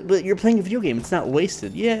 But you're playing a video game. It's not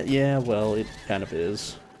wasted. Yeah. Well, it kind of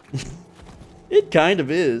is. It kind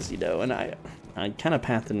of is, you know. And I kind of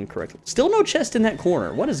pathed it incorrectly. Still no chest in that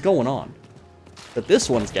corner. What is going on? But this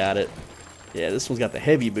one's got it. Yeah, this one's got the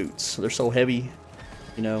heavy boots. They're so heavy.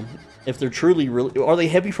 You know, if they're truly really, are they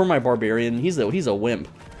heavy for my barbarian? He's a wimp.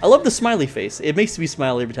 I love the smiley face. It makes me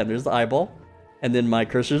smile every time. There's the eyeball, and then my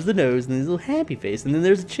cursor's the nose, and then there's a little happy face, and then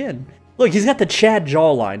there's the chin. Look, he's got the Chad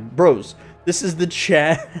jawline, bros. This is the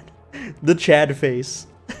Chad face.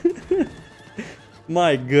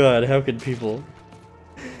 My God, how can people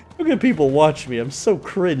watch me? I'm so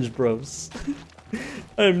cringe, bros.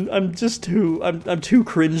 I'm too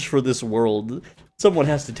cringe for this world. Someone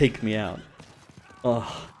has to take me out.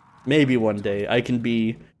 Oh, maybe one day I can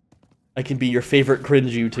be your favorite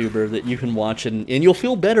cringe YouTuber that you can watch and you'll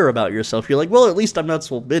feel better about yourself. You're like, well, at least I'm not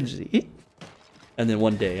so bingy. And then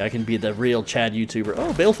one day I can be the real Chad YouTuber.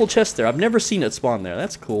 Oh, baleful chest there. I've never seen it spawn there.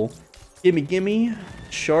 That's cool. Gimme.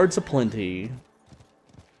 Shards aplenty.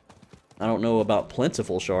 I don't know about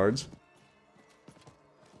plentiful shards.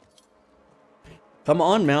 Come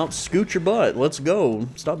on, mount. Scoot your butt. Let's go.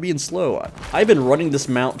 Stop being slow. I've been running this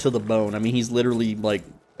mount to the bone. I mean, he's literally like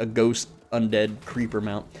a ghost undead creeper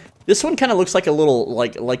mount. This one kind of looks like a little,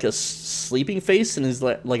 like a sleeping face, and is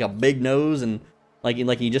like a big nose, and like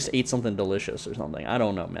he just ate something delicious or something. I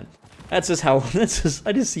don't know, man. That's just how,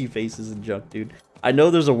 I just see faces and junk, dude. I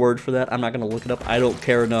know there's a word for that. I'm not gonna look it up. I don't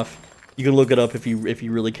care enough. You can look it up if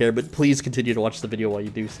you really care, but please continue to watch the video while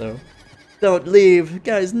you do so. Don't leave.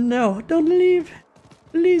 Guys, no. Don't leave.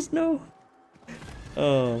 Please, no.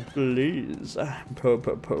 Oh, please.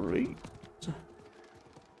 Please.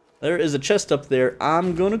 There is a chest up there.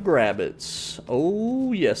 I'm gonna grab it.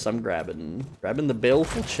 Oh, yes, I'm grabbing the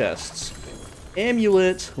baleful chests.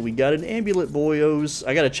 Amulet. We got an amulet, boyos.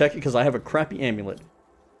 I gotta check it because I have a crappy amulet.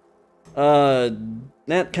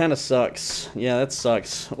 That kind of sucks. Yeah, that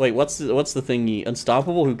sucks. Wait, what's the thingy?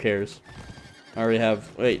 Unstoppable? Who cares? I already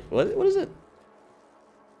have. Wait, what is it?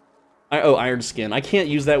 Oh, Iron Skin. I can't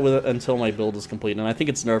use that until my build is complete, and I think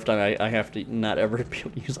it's nerfed. I have to not ever be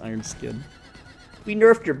able to use Iron Skin. We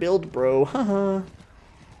nerfed your build, bro. Haha.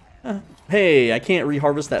 Hey, I can't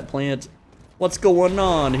reharvest that plant. What's going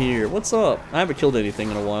on here? What's up? I haven't killed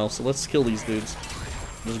anything in a while, so let's kill these dudes.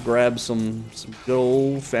 Just grab some good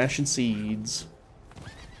old-fashioned seeds.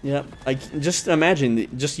 Yep. I just imagine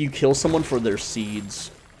you kill someone for their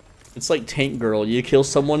seeds. It's like Tank Girl. You kill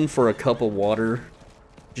someone for a cup of water.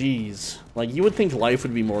 Jeez. Like, you would think life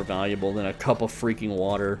would be more valuable than a cup of freaking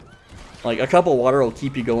water. Like, a cup of water will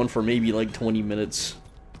keep you going for maybe, like, 20 minutes.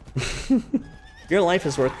 Your life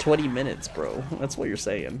is worth 20 minutes, bro. That's what you're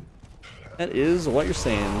saying. That is what you're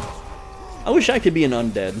saying. I wish I could be an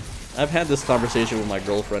undead. I've had this conversation with my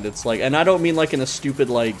girlfriend. It's like, and I don't mean like in a stupid,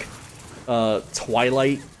 like,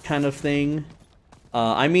 Twilight kind of thing.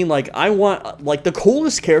 I mean, like, I want, like, the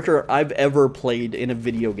coolest character I've ever played in a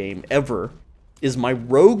video game, ever, is my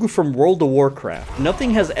rogue from World of Warcraft.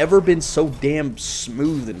 Nothing has ever been so damn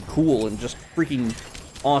smooth and cool and just freaking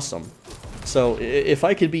awesome. So, if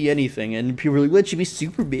I could be anything, and people are like, why don't you be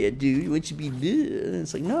Superman, dude? Why don't you be this?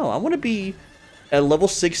 It's like, no, I want to be a level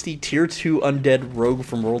 60 tier 2 undead rogue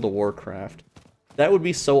from World of Warcraft. That would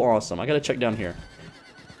be so awesome. I gotta check down here.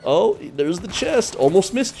 Oh, there's the chest.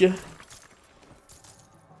 Almost missed you.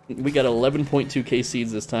 We got 11.2k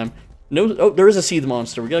seeds this time. No, oh, there is a seed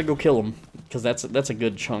monster. We gotta go kill him, because that's a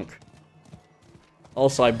good chunk.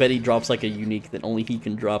 Also, I bet he drops like a unique that only he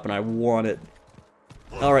can drop, and I want it.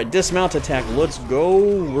 Alright, dismount attack. Let's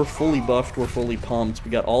go. We're fully buffed. We're fully pumped.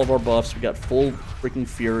 We got all of our buffs. We got full freaking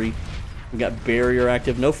fury. We got barrier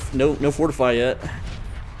active. No fortify yet.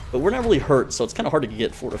 But we're not really hurt, so it's kind of hard to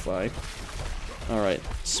get fortify. Alright,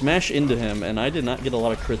 smash into him, and I did not get a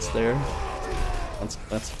lot of crits there.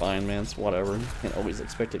 That's fine, man. It's whatever. Can't always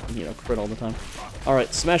expect it, you know, crit all the time.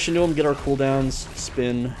 Alright, smash into him, get our cooldowns,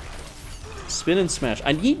 spin. Spin and smash.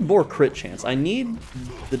 I need more crit chance. I need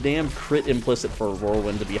the damn crit implicit for a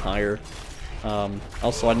whirlwind to be higher.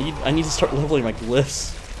 Also, I need to start leveling my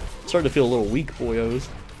glyphs. I'm starting to feel a little weak, boyos.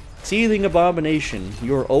 Seething Abomination.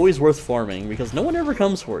 You are always worth farming, because no one ever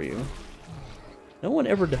comes for you. No one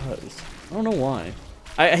ever does. I don't know why.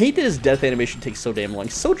 I hate that his death animation takes so damn long.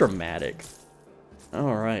 It's so dramatic.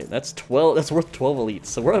 Alright, that's 12. That's worth 12 elites.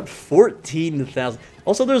 So we're at 14,000.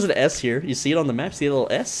 Also, there's an S here. You see it on the map? See a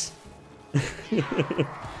little S?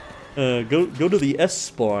 Go to the S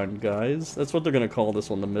spawn, guys. That's what they're gonna call this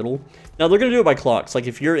one, the middle. Now, they're gonna do it by clocks. Like,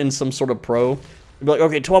 if you're in some sort of pro, you'll be like,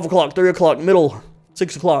 okay, 12 o'clock, 3 o'clock, middle,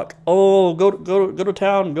 6 o'clock. Oh, go to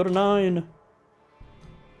town, go to 9.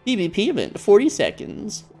 PvP event, 40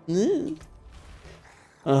 seconds. I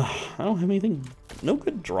don't have anything, no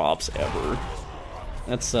good drops ever.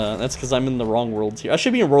 That's because I'm in the wrong world tier. I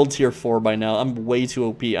should be in world tier 4 by now. I'm way too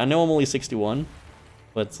OP. I know I'm only 61,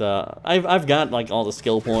 but I've got like all the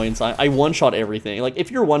skill points. I one-shot everything. Like, if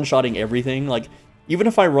you're one-shotting everything, like, even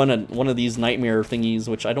if I run one of these nightmare thingies,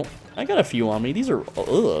 which I got a few on me. These are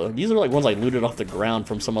like ones I looted off the ground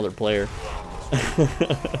from some other player.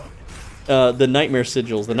 The nightmare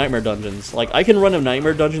sigils, the nightmare dungeons. Like, I can run a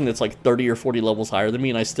nightmare dungeon that's like 30 or 40 levels higher than me,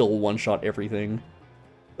 and I still one-shot everything.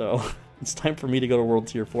 So, it's time for me to go to World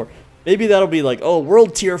Tier 4. Maybe that'll be like, oh,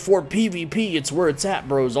 World Tier 4 PvP, it's where it's at,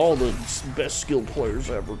 bros. All the best skilled players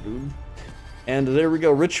ever, dude. And there we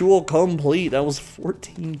go, ritual complete. That was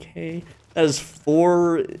 14k. That is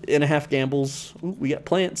 4.5 gambles. Ooh, we got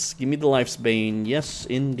plants. Give me the Life's Bane. Yes,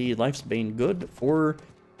 indeed, Life's Bane. Good for...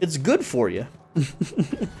 It's good for you.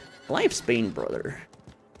 Life's Bane, brother.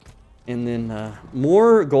 And then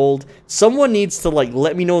more gold. Someone needs to like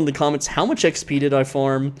let me know in the comments how much XP did I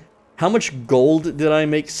farm, how much gold did I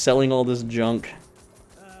make selling all this junk.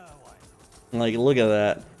 Like, look at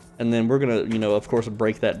that. And then we're gonna, you know, of course,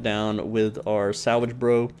 break that down with our salvage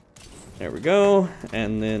bro. There we go.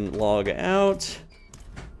 And then log out.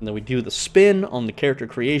 And then we do the spin on the character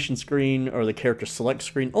creation screen, or the character select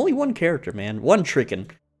screen. Only one character, man. One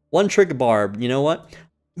trick barb. You know what?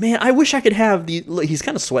 Man, I wish I could have the... Look, he's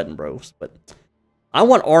kind of sweating, bros. But I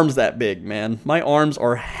want arms that big, man. My arms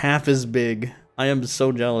are half as big. I am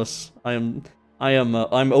so jealous. I'm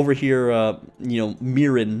over here, you know,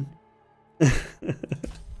 mirroring.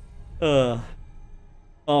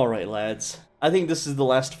 Alright, lads. I think this is the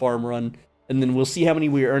last farm run, and then we'll see how many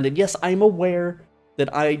we earned. And yes, I'm aware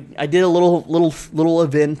that I did a little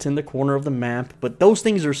event in the corner of the map, but those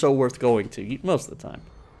things are so worth going to most of the time.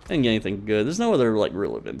 I didn't get anything good. There's no other like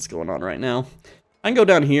real events going on right now. I can go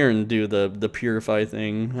down here and do the purify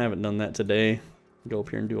thing. I haven't done that today. Go up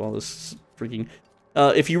here and do all this freaking...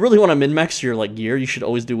 if you really want to min-max your like gear, you should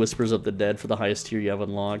always do Whispers of the Dead for the highest tier you have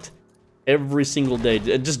unlocked. Every single day.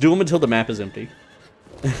 Just do them until the map is empty.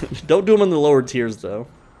 Don't do them in the lower tiers, though.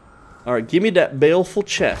 Alright, give me that baleful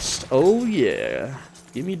chest. Oh, yeah.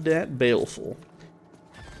 Give me that baleful.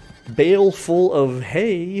 Baleful of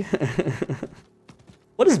hay.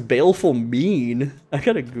 What does baleful mean? I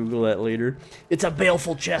gotta Google that later. It's a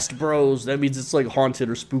baleful chest, bros. That means it's like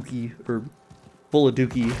haunted or spooky or full of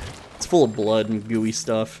dookie. It's full of blood and gooey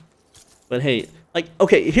stuff. But hey, like,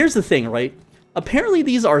 okay, here's the thing, right? Apparently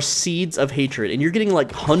these are seeds of hatred, and you're getting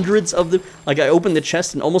like hundreds of them. Like, I opened the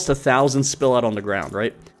chest and almost 1,000 spill out on the ground,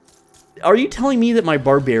 right? Are you telling me that my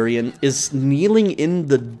barbarian is kneeling in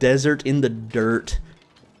the desert, in the dirt,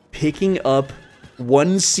 picking up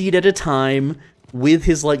one seed at a time with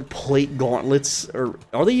his like plate gauntlets? Or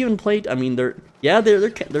are they even plate? I mean, they're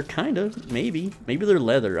kind of, maybe they're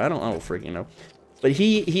leather. I don't freaking know. But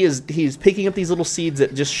he's picking up these little seeds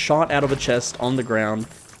that just shot out of a chest on the ground,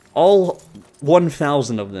 all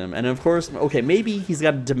 1,000 of them. And of course, okay, maybe he's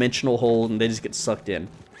got a dimensional hole and they just get sucked in.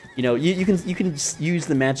 You know, you can use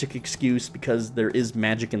the magic excuse because there is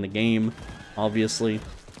magic in the game, obviously.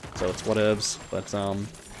 So it's whatevs. But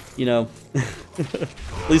you know,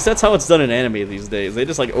 at least that's how it's done in anime these days. They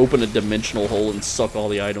just like open a dimensional hole and suck all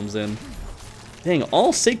the items in. Dang,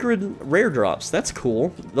 all sacred rare drops. That's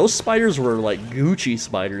cool. Those spiders were like Gucci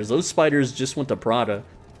spiders. Those spiders just went to Prada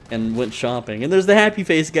and went shopping. And there's the happy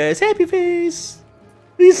face, guys. Happy face.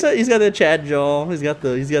 He's got the Chad jaw. He's got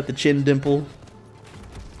the chin dimple.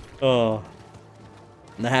 Oh,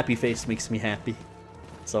 and the happy face makes me happy.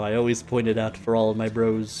 So I always point it out for all of my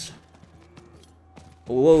bros.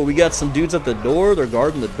 Whoa, we got some dudes at the door. They're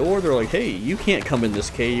guarding the door. They're like, hey, you can't come in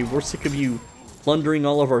this cave. We're sick of you plundering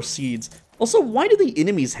all of our seeds. Also, why do the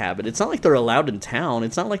enemies have it? It's not like they're allowed in town.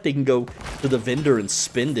 It's not like they can go to the vendor and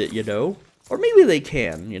spend it, you know? Or maybe they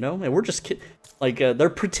can, you know? And we're just like,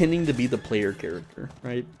 they're pretending to be the player character,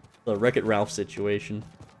 right? The Wreck-It Ralph situation.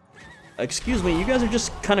 Excuse me, you guys are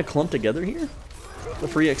just kind of clumped together here? The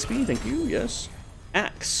free XP, thank you, yes.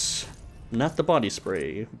 Axe. Not the body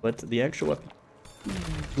spray, but the actual weapon.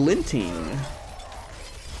 Glinting.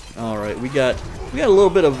 Alright, we got a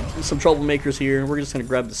little bit of some troublemakers here. We're just gonna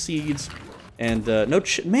grab the seeds. And,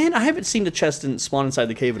 man, I haven't seen the chest spawn inside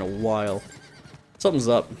the cave in a while. Something's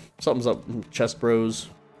up. Something's up, chest bros.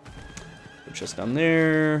 Put chest down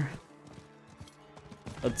there.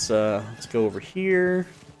 Let's go over here.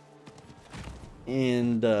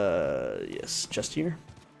 And, yes, chest here.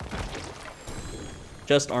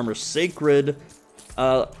 Chest armor sacred.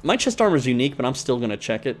 My chest armor is unique, but I'm still gonna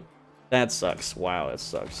check it. That sucks. Wow, that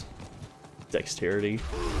sucks. Dexterity.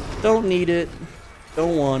 Don't need it.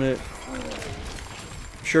 Don't want it.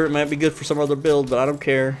 Sure, it might be good for some other build, but I don't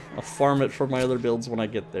care. I'll farm it for my other builds when I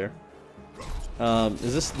get there.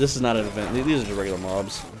 This is not an event. These are just regular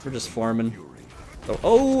mobs. We're just farming.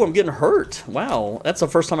 Oh, I'm getting hurt. Wow, that's the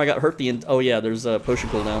first time I got hurt. Oh yeah, there's potion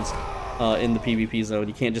cooldowns in the PvP zone.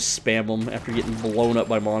 You can't just spam them after getting blown up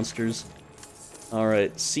by monsters. All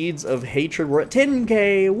right, Seeds of Hatred. We're at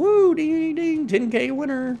 10K. Woo, ding, ding, ding. 10K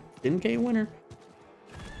winner. 10K winner.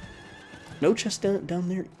 No chest down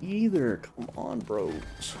there either. Come on, bros.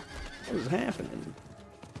 What is happening?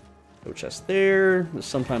 No chest there. There's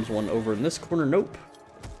sometimes one over in this corner. Nope.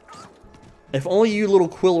 If only you little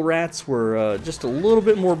quill rats were just a little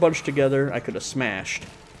bit more bunched together, I could have smashed.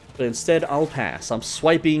 But instead, I'll pass. I'm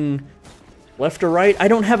swiping left or right. I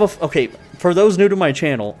don't have a... Okay, for those new to my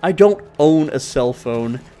channel, I don't own a cell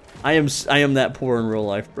phone. I am that poor in real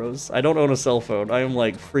life, bros. I don't own a cell phone. I am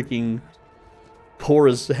like freaking poor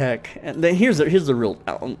as heck. And then here's the real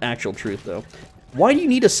actual truth though. Why do you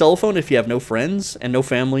need a cell phone if you have no friends and no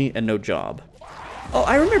family and no job? Oh,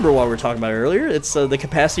 I remember what we were talking about earlier. It's the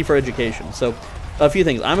capacity for education. So a few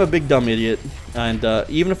things. I'm a big dumb idiot, and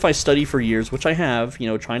even if I study for years, which I have, you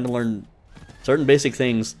know, trying to learn certain basic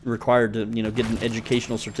things required to, you know, get an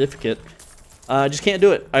educational certificate, I just can't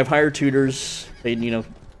do it. I've hired tutors, paid, you know,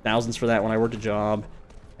 thousands for that when I worked a job,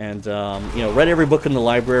 and, you know, read every book in the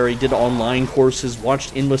library, did online courses,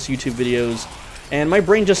 watched endless YouTube videos, and my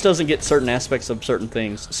brain just doesn't get certain aspects of certain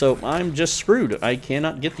things, so I'm just screwed. I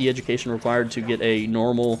cannot get the education required to get a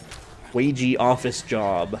normal, wagey office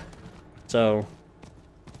job. So,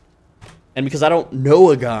 and because I don't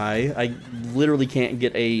know a guy, I literally can't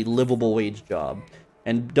get a livable wage job.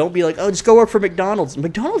 And don't be like, oh, just go work for McDonald's.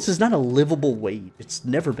 McDonald's is not a livable wage. It's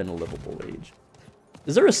never been a livable wage.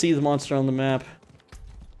 Is there a Seethe monster on the map?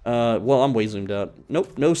 Well, I'm way zoomed out.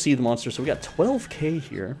 Nope, no Seethe monster, so we got 12k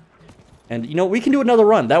here. And, you know, we can do another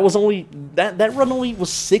run. That was only, that run only was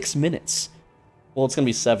 6 minutes. Well, it's gonna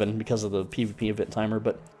be 7 because of the PvP event timer,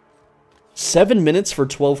 but 7 minutes for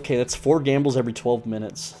 12k, that's 4 gambles every 12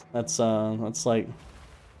 minutes. That's like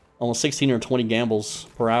almost 16 or 20 gambles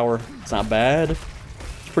per hour. It's not bad.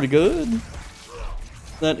 It's pretty good.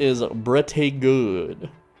 That is pretty good.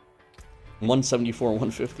 174,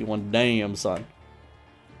 151. Damn, son.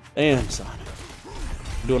 Damn, son.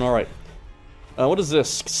 Doing alright. What is this?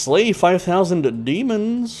 Slay 5,000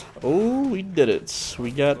 demons. Oh, we did it. We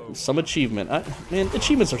got some achievement. Man,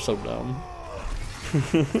 achievements are so dumb.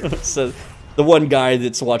 So, the one guy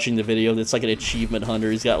that's watching the video that's like an achievement hunter,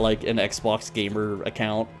 he's got like an Xbox gamer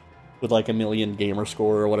account with like 1 million gamer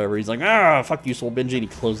score or whatever. He's like, ah, fuck you, Soul Benji, and he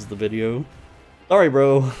closes the video. Sorry,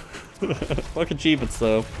 bro. Fuck achievements,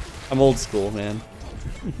 though. I'm old school, man.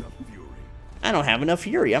 I don't have enough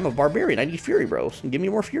fury. I'm a barbarian. I need fury, bro. Give me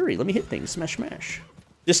more fury. Let me hit things. Smash, smash.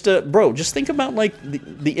 Just, bro, just think about, like,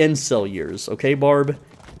 the incel years, okay, Barb?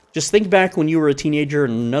 Just think back when you were a teenager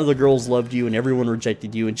and none of the girls loved you and everyone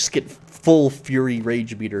rejected you, and just get full fury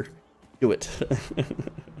rage beater. Do it.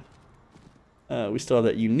 We still have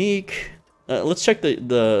that unique. Let's check the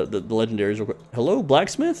legendaries real quick. Hello,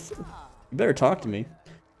 blacksmith? You better talk to me.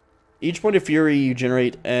 Each point of fury you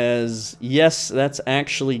generate as... Yes, that's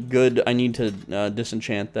actually good. I need to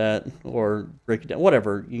disenchant that or break it down.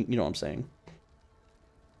 Whatever. You know what I'm saying.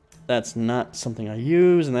 That's not something I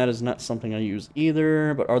use, and that is not something I use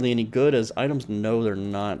either. But are they any good as items? No, they're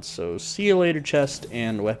not. So, see you later, chest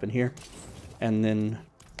and weapon here. And then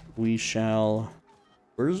we shall...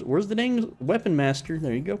 Where's the dang weapon master?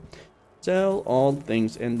 There you go. Sell all the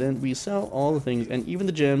things, and then we sell all the things, and even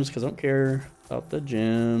the gems, because I don't care about the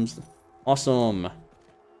gems. Awesome.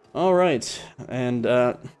 All right, and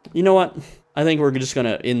you know what? I think we're just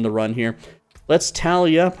gonna end the run here. Let's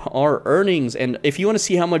tally up our earnings, and if you want to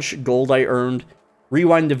see how much gold I earned,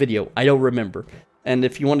 rewind the video. I don't remember. And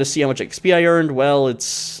if you want to see how much XP I earned, well,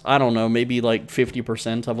 it's, I don't know, maybe like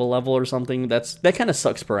 50% of a level or something. That kind of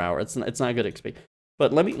sucks per hour. It's not good XP.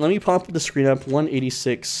 But let me pop the screen up.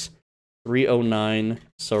 186, 309.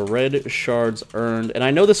 So red shards earned. And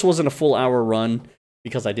I know this wasn't a full hour run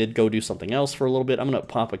because I did go do something else for a little bit. I'm going to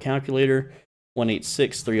pop a calculator.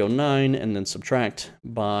 186, 309, and then subtract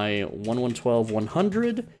by 1112,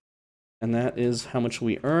 100. And that is how much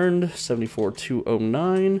we earned. 74,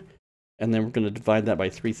 209. And then we're going to divide that by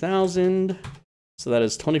 3,000. So that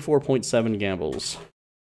is 24.7 gambles.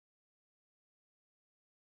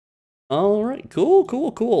 All right,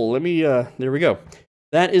 cool. Let me, there we go.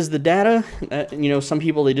 That is the data. You know, some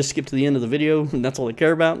people, they just skip to the end of the video, and that's all they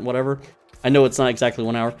care about, whatever. I know it's not exactly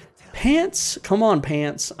 1 hour. Pants? Come on,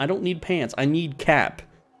 pants. I don't need pants. I need cap.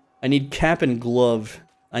 I need cap and glove.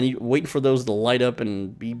 I need, waiting for those to light up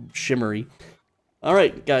and be shimmery.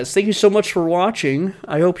 Alright, guys, thank you so much for watching.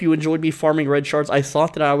 I hope you enjoyed me farming red shards. I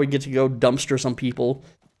thought that I would get to go dumpster some people,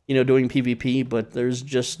 you know, doing PvP, but there's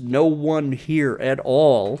just no one here at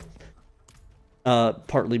all.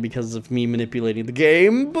 Partly because of me manipulating the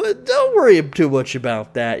game, but don't worry too much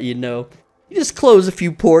about that, you know. You just close a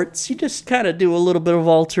few ports. You just kind of do a little bit of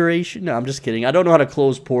alteration. No, I'm just kidding. I don't know how to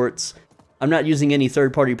close ports. I'm not using any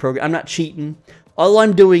third-party program. I'm not cheating. All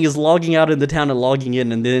I'm doing is logging out in the town and logging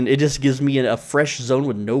in, and then it just gives me a fresh zone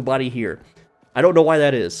with nobody here. I don't know why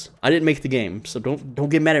that is. I didn't make the game, so don't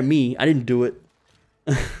get mad at me. I didn't do it.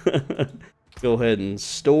 Go ahead and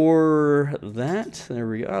store that. There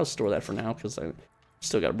we go. I'll store that for now, because I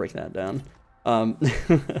still got to break that down.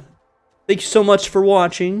 Thank you so much for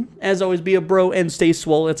watching. As always, be a bro and stay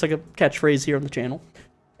swole. That's like a catchphrase here on the channel.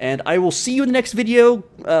 And I will see you in the next video.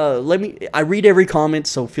 I read every comment,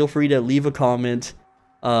 so feel free to leave a comment.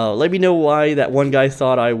 Let me know why that one guy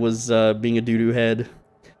thought I was being a doo-doo head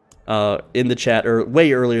in the chat, or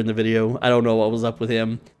way earlier in the video. I don't know what was up with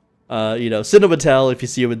him. You know, send him a tell if you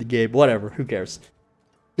see him in the game. Whatever, who cares?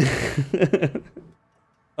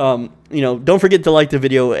 You know, don't forget to like the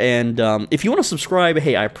video, and if you want to subscribe,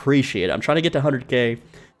 hey, I appreciate it. I'm trying to get to 100K,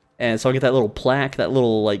 and so I'll get that little plaque, that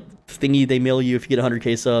little, like, thingy they mail you if you get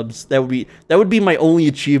 100K subs. That would be my only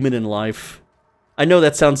achievement in life. I know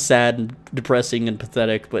that sounds sad and depressing and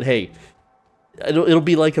pathetic, but hey, it'll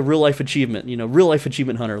be like a real-life achievement, you know, real-life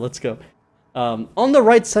achievement hunter. Let's go. On the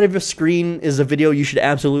right side of your screen is a video you should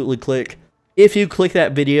absolutely click. If you click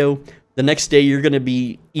that video, the next day you're going to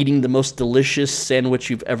be eating the most delicious sandwich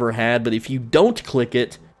you've ever had, but if you don't click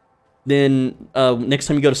it, then next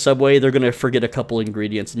time you go to Subway, they're going to forget a couple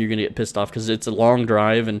ingredients, and you're going to get pissed off because it's a long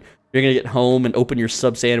drive, and you're going to get home and open your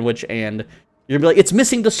sub sandwich, and you're going to be like, it's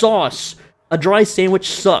missing the sauce! A dry sandwich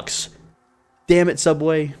sucks! Damn it,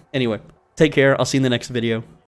 Subway. Anyway, take care. I'll see you in the next video.